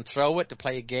high they can throw it to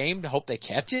play a game to hope they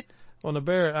catch it? Well, now,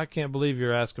 Barrett, I can't believe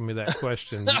you're asking me that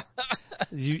question.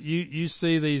 You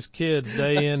see these kids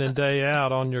day in and day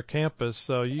out on your campus,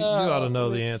 so you ought to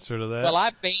know the answer to that. Well, I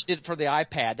banned it for the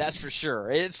iPad, that's for sure.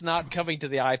 It's not coming to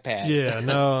the iPad. Yeah,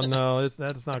 no,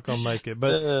 that's not going to make it.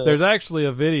 But there's actually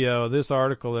a video. This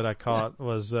article that I caught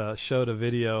showed a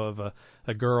video of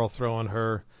a girl throwing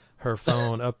her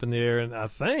phone up in the air, and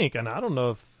I don't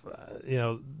know if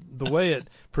the way it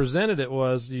presented it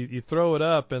was you throw it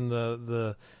up, and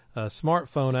the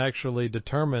smartphone actually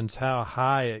determines how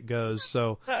high it goes.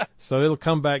 So it'll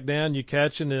come back down, you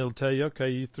catch it, and it'll tell you, okay,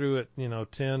 you threw it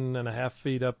 10.5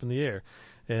 feet up in the air.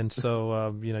 And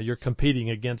so you're competing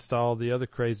against all the other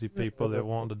crazy people that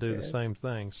want to do the same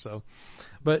thing. So,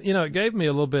 but it gave me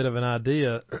a little bit of an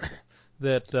idea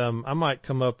that I might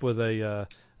come up with an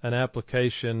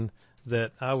application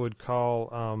that I would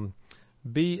call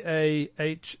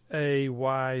BAHAYC.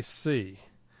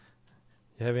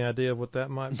 You have any idea of what that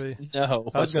might be?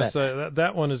 No. I was going to say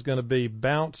that one is going to be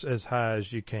bounce as high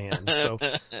as you can.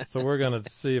 So we're going to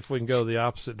see if we can go the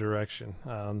opposite direction.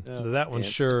 That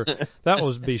one's sure. That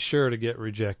will be sure to get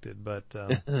rejected. But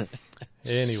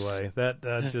anyway, that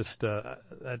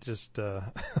just.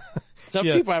 Some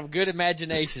people have good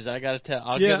imaginations. I got to tell.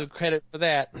 I'll give them credit for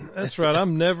that. That's right.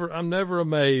 I'm never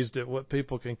amazed at what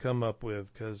people can come up with,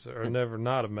 or never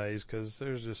not amazed, because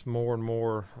there's just more and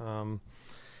more.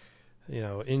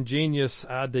 Ingenious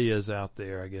ideas out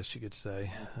there, I guess you could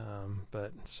say.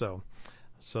 But so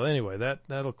anyway,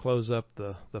 that'll close up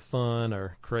the fun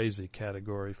or crazy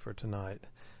category for tonight.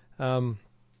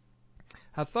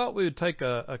 I thought we would take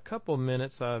a couple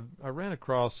minutes. I ran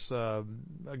across a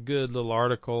good little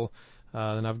article,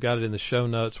 and I've got it in the show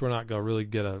notes. We're not going to really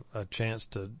get a chance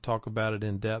to talk about it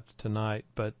in depth tonight,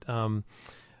 but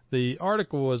the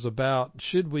article was about,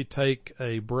 should we take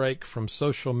a break from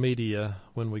social media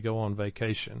when we go on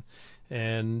vacation?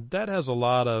 And that has a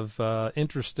lot of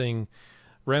interesting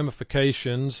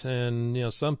ramifications,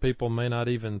 and some people may not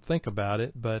even think about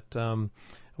it, but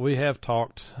we have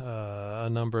talked a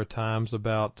number of times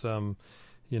about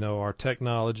our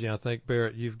technology. I think,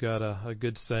 Barrett, you've got a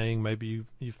good saying. Maybe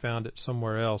you found it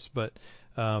somewhere else, but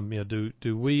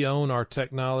do we own our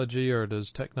technology, or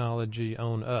does technology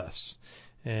own us?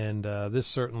 And this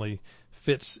certainly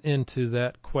fits into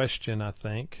that question, I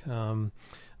think.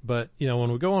 But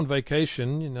when we go on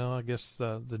vacation, I guess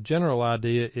the general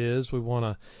idea is we want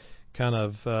to kind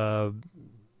of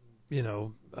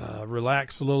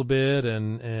relax a little bit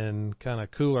and kind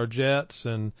of cool our jets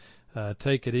and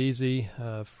take it easy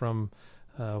from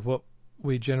what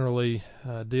we generally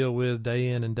deal with day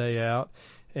in and day out.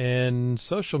 And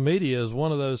social media is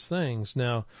one of those things.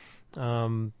 Now,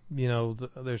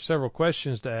 there's several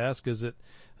questions to ask. Is it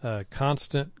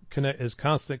constant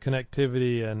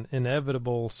connectivity an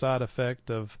inevitable side effect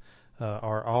of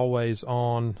our always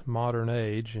on modern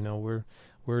age?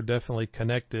 We're definitely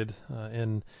connected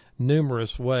in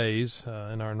numerous ways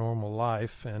in our normal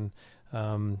life, and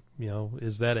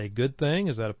is that a good thing?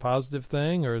 Is that a positive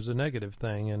thing, or is it a negative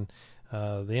thing? And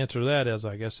the answer to that is,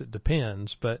 I guess it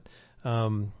depends. But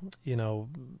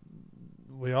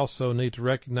we also need to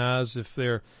recognize if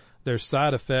there's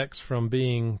side effects from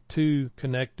being too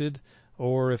connected,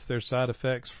 or if there's side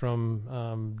effects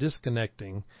from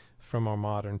disconnecting from our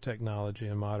modern technology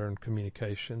and modern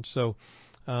communication. So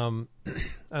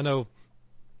I know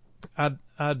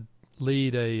I'd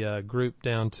lead a group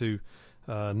down to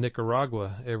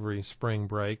Nicaragua every spring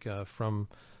break from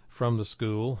the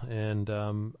school, and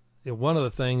one of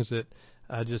the things that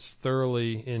I just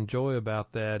thoroughly enjoy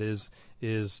about that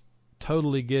is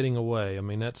totally getting away. I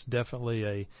mean, that's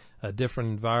definitely a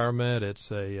different environment.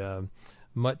 It's a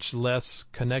much less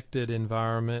connected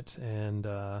environment, and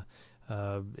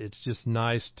it's just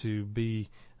nice to be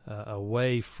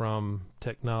away from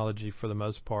technology for the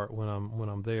most part when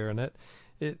I'm there. And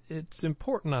it's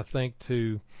important, I think,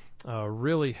 to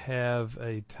really have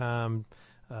a time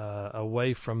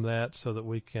away from that so that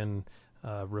we can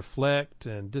reflect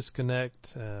and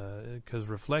disconnect, because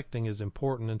reflecting is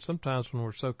important. And sometimes when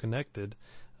we're so connected,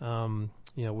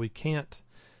 we can't.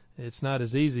 It's not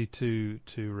as easy to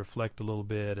reflect a little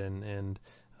bit and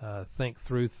think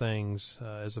through things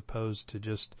as opposed to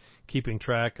just keeping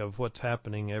track of what's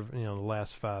happening the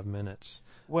last 5 minutes.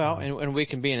 Well, and we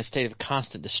can be in a state of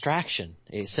constant distraction,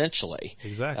 essentially.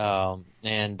 Exactly.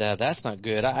 And that's not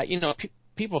good.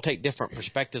 People take different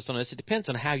perspectives on this. It depends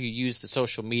on how you use the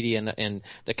social media and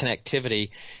the connectivity.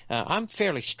 I'm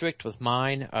fairly strict with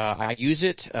mine. I use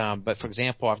it, but for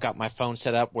example, I've got my phone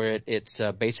set up where it's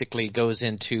basically goes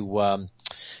into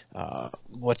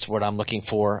what's the word I'm looking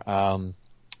for?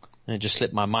 And it just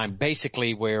slipped my mind.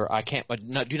 Basically, where I can't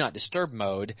do not disturb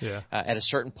mode at a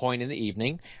certain point in the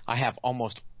evening. I have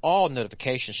almost all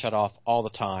notifications shut off all the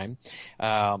time.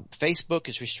 Facebook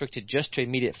is restricted just to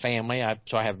immediate family,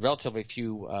 so I have relatively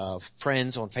few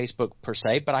friends on Facebook per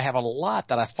se, but I have a lot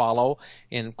that I follow,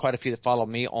 and quite a few that follow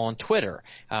me on Twitter,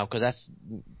 because that's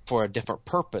for a different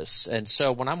purpose. And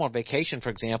so when I'm on vacation, for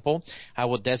example, I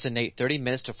will designate 30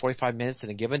 minutes to 45 minutes in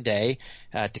a given day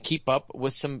to keep up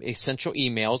with some essential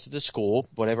emails at the school,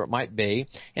 whatever it might be,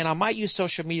 and I might use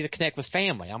social media to connect with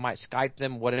family. I might Skype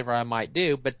them, whatever I might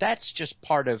do, but that's just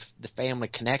part of the family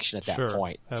connection at that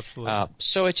point. Absolutely.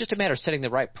 So it's just a matter of setting the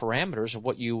right parameters of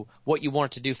what you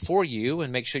want it to do for you,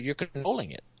 and make sure you're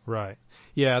controlling it. Right.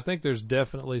 Yeah, I think there's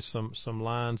definitely some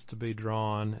lines to be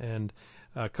drawn, and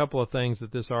a couple of things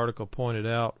that this article pointed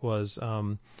out was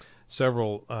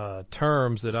several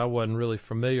terms that I wasn't really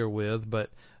familiar with,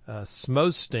 but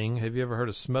smosting. Have you ever heard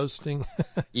of smosting?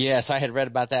 Yes, I had read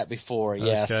about that before.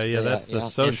 Yes. Okay, yeah, that's the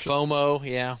social. And FOMO,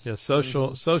 yeah. Yeah,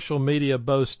 social media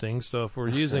boasting. So if we're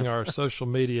using our social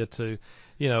media to,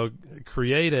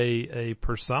 create a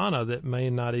persona that may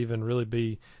not even really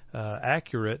be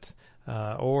accurate,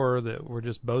 or that we're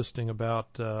just boasting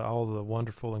about all the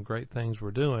wonderful and great things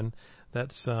we're doing,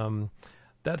 that's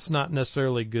not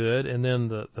necessarily good. And then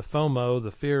the FOMO,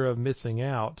 the fear of missing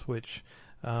out, which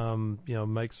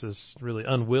makes us really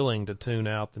unwilling to tune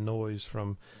out the noise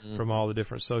from all the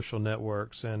different social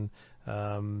networks. And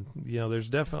there's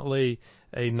definitely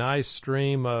a nice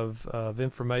stream of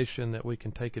information that we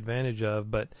can take advantage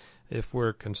of, but if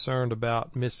we're concerned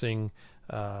about missing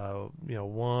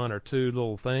one or two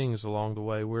little things along the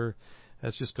way,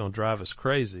 that's just going to drive us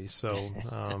crazy. So,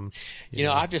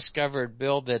 I've discovered,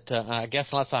 Bill, that I guess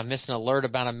unless I miss an alert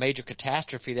about a major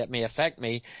catastrophe that may affect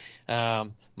me,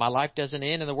 my life doesn't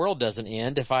end and the world doesn't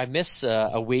end if I miss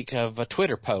a week of a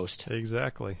Twitter post.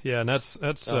 Exactly. Yeah, and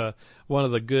that's one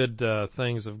of the good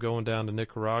things of going down to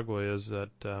Nicaragua is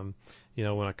that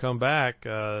when I come back,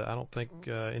 I don't think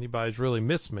anybody's really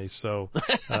missed me. So,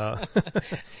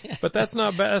 but that's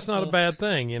not bad. That's not a bad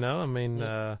thing. I mean.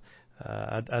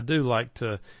 I do like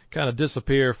to kind of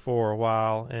disappear for a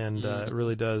while, and it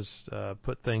really does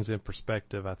put things in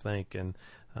perspective, I think. And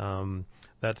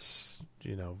that's,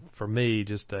 for me,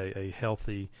 just a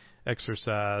healthy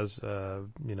exercise,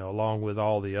 along with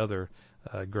all the other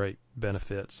great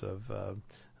benefits of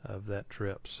that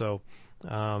trip. So,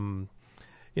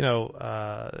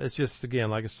 it's just, again,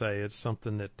 like I say, it's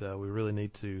something that we really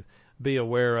need to be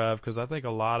aware of, because I think a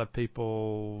lot of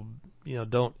people,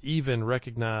 don't even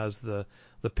recognize the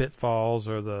pitfalls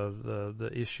or the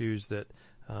issues that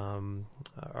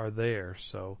are there.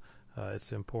 So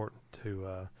it's important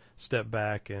to step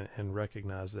back and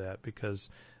recognize that, because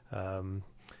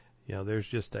there's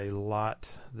just a lot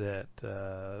that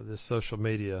this social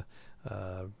media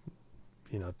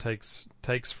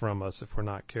takes from us if we're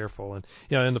not careful. And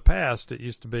in the past, it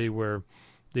used to be where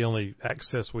the only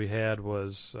access we had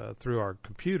was through our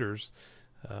computers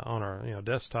on our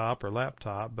desktop or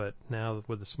laptop, but now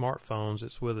with the smartphones,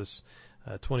 it's with us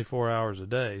 24 hours a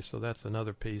day. So that's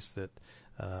another piece that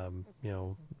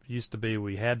used to be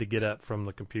we had to get up from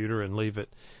the computer and leave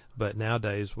it, but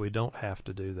nowadays we don't have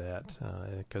to do that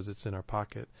because it's in our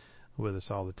pocket with us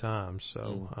all the time.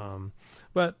 So,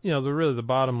 but the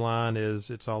bottom line is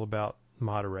it's all about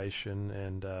moderation,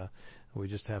 and we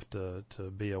just have to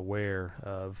be aware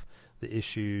of the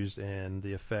issues and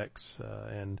the effects,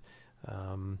 and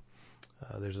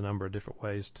there's a number of different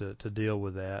ways to deal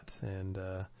with that, and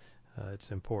it's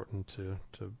important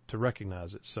to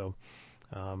recognize it. So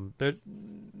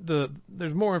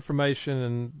there's more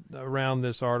information around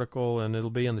this article, and it'll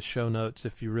be in the show notes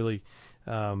if you really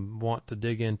want to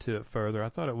dig into it further. I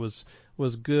thought it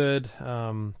was good.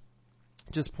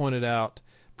 Just pointed out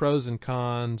pros and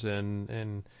cons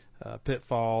and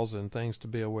pitfalls and things to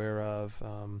be aware of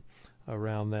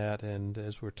around that. And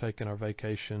as we're taking our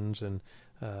vacations and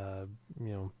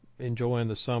enjoying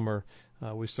the summer,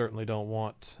 we certainly don't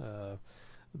want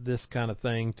this kind of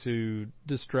thing to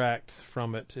distract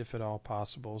from it if at all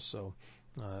possible. So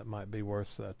it might be worth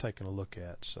taking a look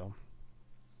at. So.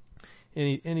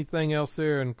 Anything else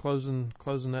there in closing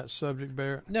that subject,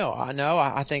 Barrett? No.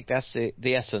 I think that's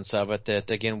the essence of it. That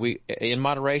again, we in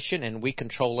moderation, and we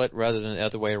control it rather than the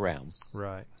other way around.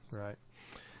 Right.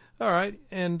 All right,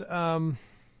 and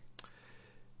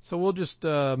so we'll just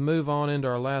move on into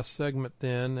our last segment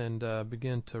then, and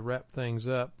begin to wrap things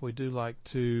up. We do like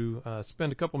to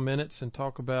spend a couple minutes and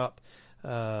talk about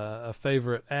a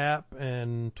favorite app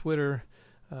and Twitter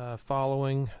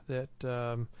following that.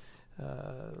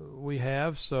 We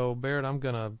have. So, Barrett, I'm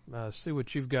going to see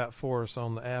what you've got for us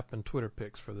on the app and Twitter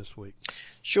picks for this week.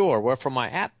 Sure. Well, for my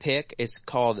app pick, it's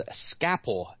called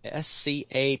Scapple,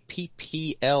 Scapple.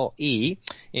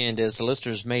 And as the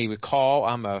listeners may recall,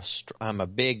 I'm a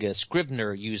big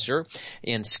Scrivener user.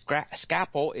 And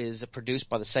Scapple is produced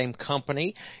by the same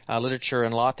company, Literature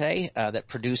and Latte, that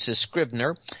produces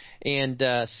Scrivener. And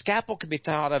Scapple can be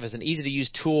thought of as an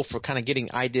easy-to-use tool for kind of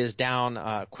getting ideas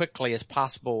down quickly as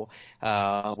possible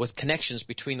with connections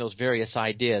between those various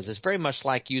ideas. It's very much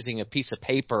like using a piece of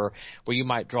paper where you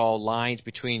might draw lines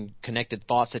between connected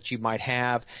thoughts that you might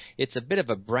have. It's a bit of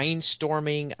a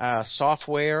brainstorming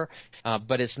software,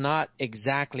 but it's not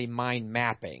exactly mind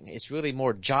mapping. It's really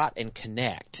more jot and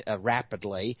connect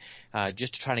rapidly,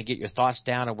 just to try to get your thoughts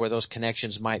down and where those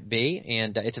connections might be.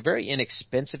 And it's a very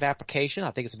inexpensive application.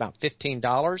 I think it's about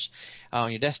 $15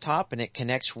 on your desktop, and it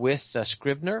connects with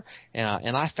Scrivener.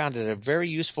 And I found it a very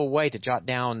useful way to jot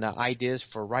down ideas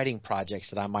for writing projects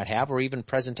that I might have, or even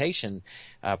presentation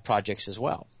projects as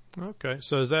well. Okay,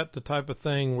 so is that the type of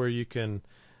thing where you can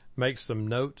make some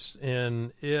notes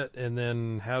in it, and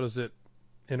then how does it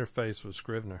interface with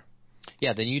Scrivener?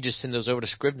 Yeah, then you just send those over to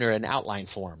Scrivener in outline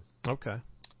form. Okay.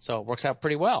 So it works out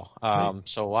pretty well.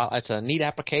 So it's a neat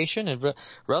application and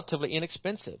relatively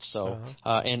inexpensive. So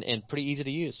and pretty easy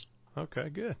to use. Okay,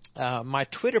 good. My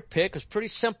Twitter pick is pretty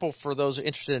simple for those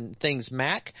interested in things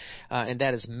Mac, and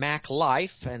that is Mac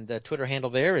Life, and the Twitter handle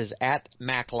there is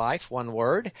 @MacLife, one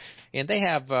word, and they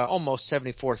have almost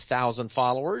 74,000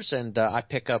 followers, and I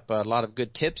pick up a lot of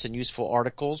good tips and useful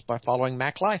articles by following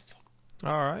Mac Life.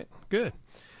 All right, good.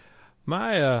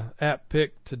 My app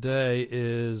pick today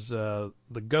is the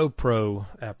GoPro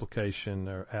application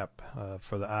or app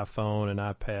for the iPhone and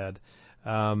iPad.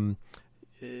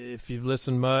 If you've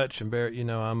listened much, and Barrett,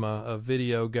 I'm a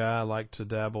video guy. I like to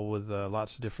dabble with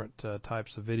lots of different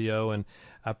types of video, and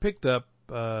I picked up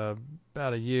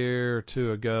about a year or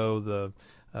two ago the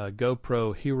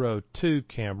GoPro Hero 2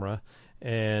 camera,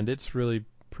 and it's really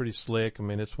pretty slick. I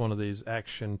mean, it's one of these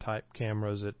action type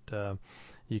cameras that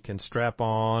you can strap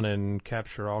on and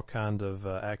capture all kind of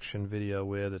action video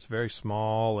with. It's very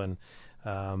small and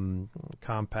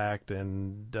compact,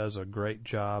 and does a great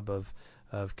job of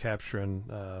of capturing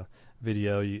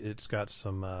video. It's got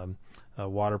some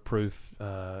waterproof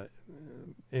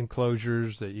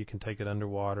enclosures that you can take it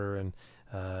underwater, and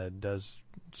it does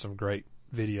some great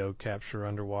video capture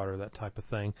underwater, that type of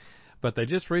thing. But they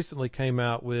just recently came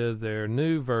out with their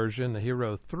new version, the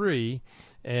Hero 3,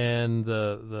 and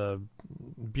the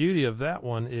beauty of that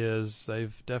one is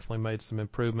they've definitely made some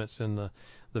improvements in the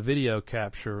video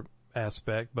capture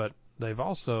aspect, but they've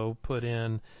also put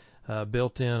in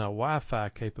built in a Wi-Fi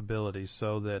capability,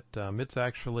 so that it's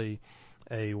actually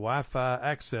a Wi-Fi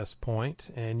access point,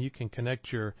 and you can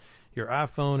connect your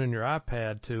iPhone and your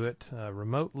iPad to it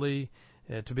remotely,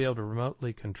 to be able to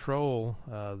remotely control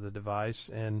the device.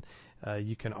 And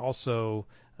you can also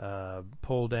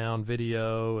pull down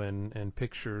video and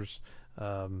pictures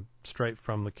straight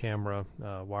from the camera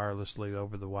wirelessly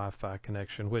over the Wi-Fi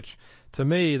connection, which to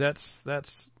me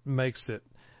that's makes it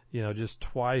just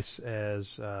twice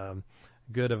as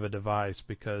good of a device,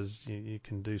 because you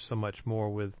can do so much more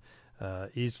with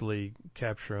easily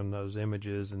capturing those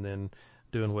images and then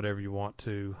doing whatever you want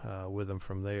to with them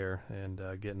from there, and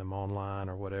getting them online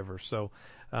or whatever. So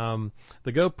the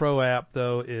GoPro app,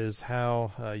 though, is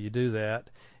how you do that.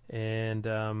 And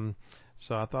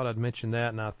so I thought I'd mention that.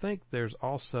 And I think there's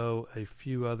also a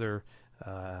few other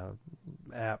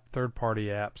third-party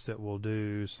apps that will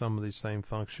do some of these same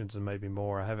functions and maybe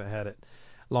more. I haven't had it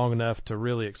long enough to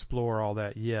really explore all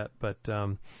that yet, but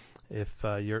if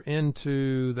you're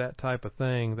into that type of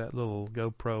thing, that little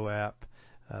GoPro app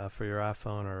for your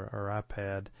iPhone or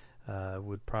iPad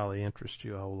would probably interest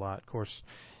you a whole lot. Of course,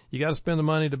 you got to spend the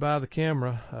money to buy the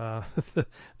camera.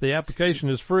 The application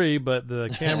is free, but the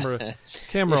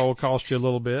camera will cost you a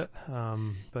little bit.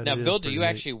 But now, Bill, do you neat.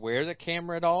 actually wear the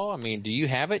camera at all? I mean, do you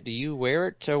have it? Do you wear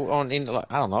it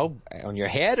on your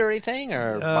head or anything,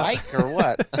 or bike or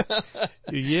what?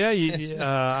 Yeah,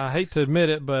 I hate to admit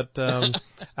it, but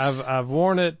I've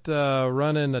worn it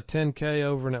running a 10K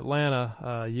over in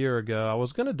Atlanta a year ago. I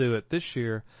was going to do it this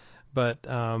year, but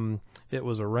it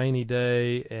was a rainy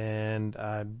day, and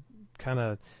I kind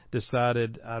of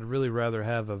decided I'd really rather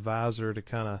have a visor to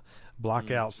kind of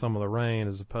block out some of the rain,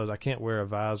 as opposed I can't wear a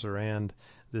visor and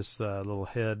this little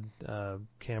head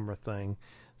camera thing.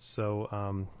 So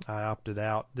I opted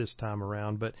out this time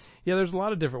around. But yeah, there's a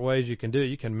lot of different ways you can do it.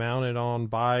 You can mount it on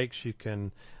bikes.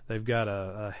 They've got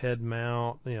a head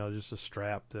mount, just a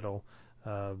strap that'll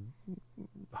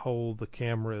hold the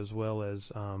camera, as well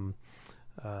as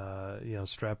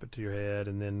strap it to your head.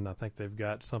 And then I think they've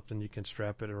got something you can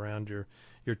strap it around your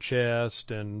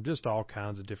chest, and just all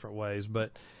kinds of different ways.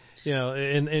 But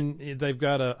and they've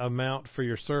got a mount for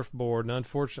your surfboard, and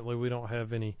unfortunately we don't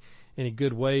have any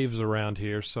good waves around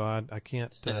here, so I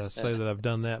can't say that I've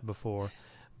done that before.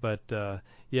 But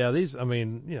there's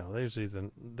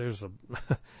there's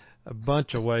a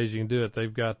bunch of ways you can do it.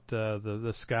 They've got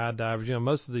the skydivers.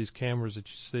 Most of these cameras that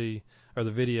you see are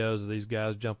the videos of these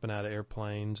guys jumping out of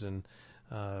airplanes and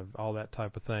all that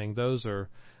type of thing. Those are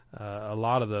a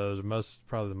lot of those,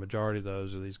 probably the majority of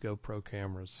those, are these GoPro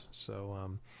cameras. So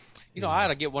I ought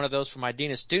to get one of those for my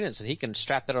dean of students, and he can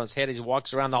strap that on his head as he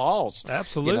walks around the halls.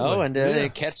 Absolutely.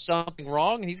 And catch something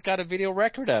wrong, and he's got a video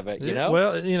record of it.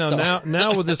 Well,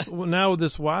 now with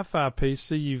this Wi-Fi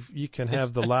PC, you can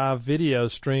have the live video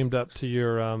streamed up to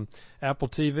your Apple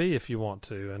TV if you want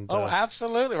to. And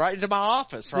absolutely, right into my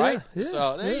office, right? Yeah,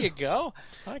 so there you go.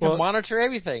 I can monitor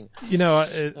everything.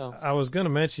 I was going to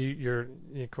mention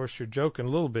of course you're joking a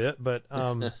little bit, but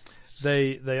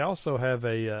They also have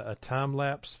a time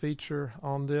lapse feature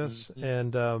on this,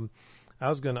 and I'll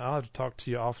have to talk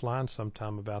to you offline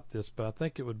sometime about this, but I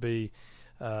think it would be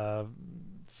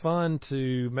fun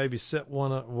to maybe set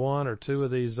one or two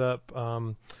of these up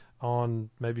on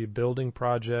maybe a building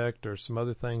project or some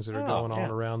other things that are going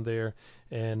on around there,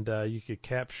 and you could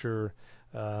capture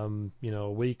a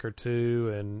week or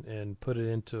two and put it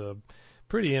into a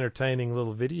pretty entertaining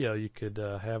little video you could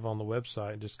have on the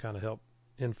website, and just kind of help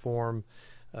inform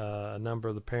a number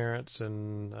of the parents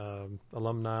and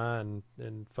alumni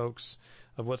and folks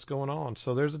of what's going on.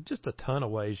 So there's just a ton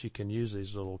of ways you can use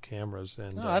these little cameras.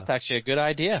 And that's actually a good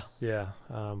idea. Yeah,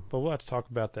 but we'll have to talk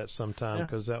about that sometime,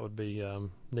 because that would be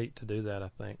neat to do that,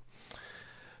 I think.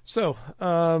 So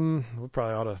we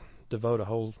probably ought to devote a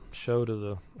whole show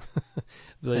to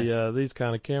these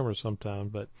kind of cameras sometime.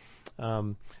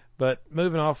 But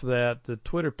moving off of that, the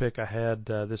Twitter pick I had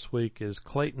this week is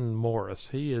Clayton Morris.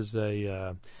 He is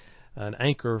an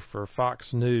anchor for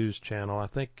Fox News Channel. I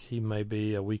think he may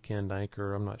be a weekend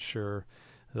anchor. I'm not sure.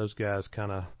 Those guys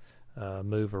kind of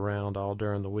move around all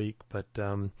during the week. But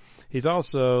he's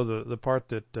also the part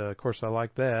that, of course, I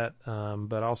like that.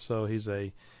 But also he's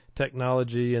a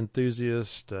technology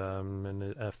enthusiast and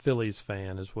a Phillies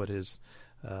fan is what his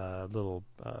little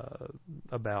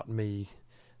about me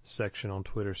section on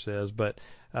Twitter says. But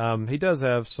he does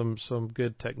have some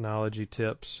good technology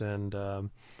tips and a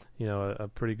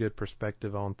pretty good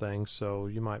perspective on things. So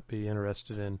you might be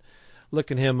interested in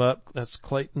looking him up. That's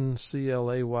Clayton,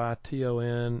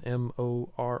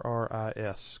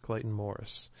 ClaytonMorris, Clayton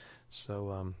Morris.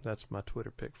 So that's my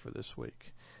Twitter pick for this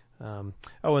week.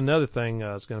 Another thing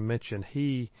I was going to mention,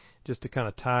 just to kind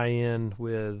of tie in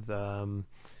with a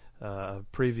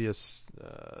previous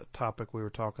topic we were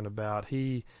talking about,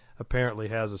 he apparently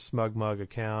has a SmugMug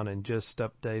account and just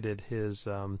updated his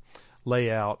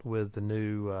layout with the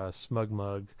new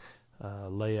SmugMug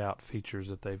layout features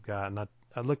that they've got. And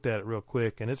I looked at it real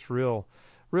quick, and it's real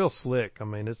slick. I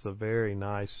mean, it's a very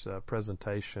nice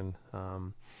presentation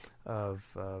of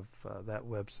that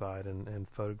website and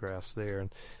photographs there.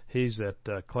 And he's at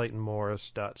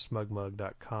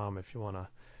claytonmorris.smugmug.com if you want to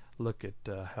look at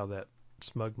how that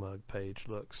SmugMug page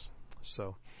looks.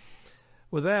 So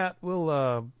with that,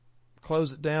 we'll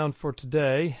close it down for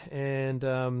today,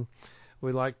 and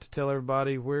we like to tell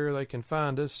everybody where they can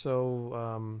find us.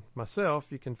 So myself,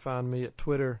 you can find me at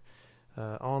Twitter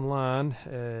online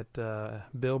at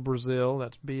Bill Brazil.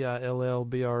 That's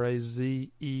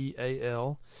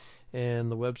BILLBRAZEAL,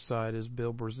 and the website is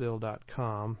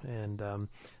billbrazil.com, and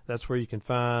that's where you can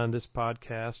find this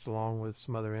podcast along with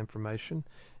some other information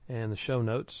and the show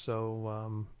notes.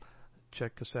 So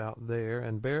check us out there.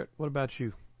 And Barrett, what about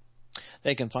you?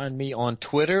 They can find me on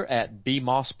Twitter at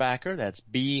bmossbacker. That's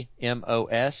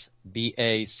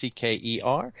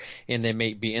BMOSBACKER. And they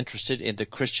may be interested in the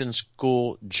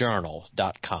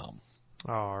ChristianSchoolJournal.com.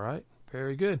 All right.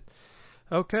 Very good.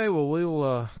 Okay, well,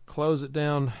 we'll close it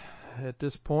down at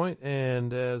this point.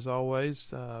 And as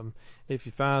always, if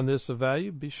you find this of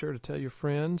value, be sure to tell your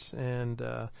friends, and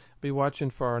be watching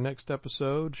for our next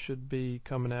episode. Should be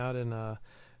coming out in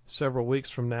several weeks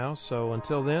from now. So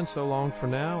until then, so long for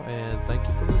now, and thank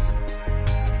you for listening.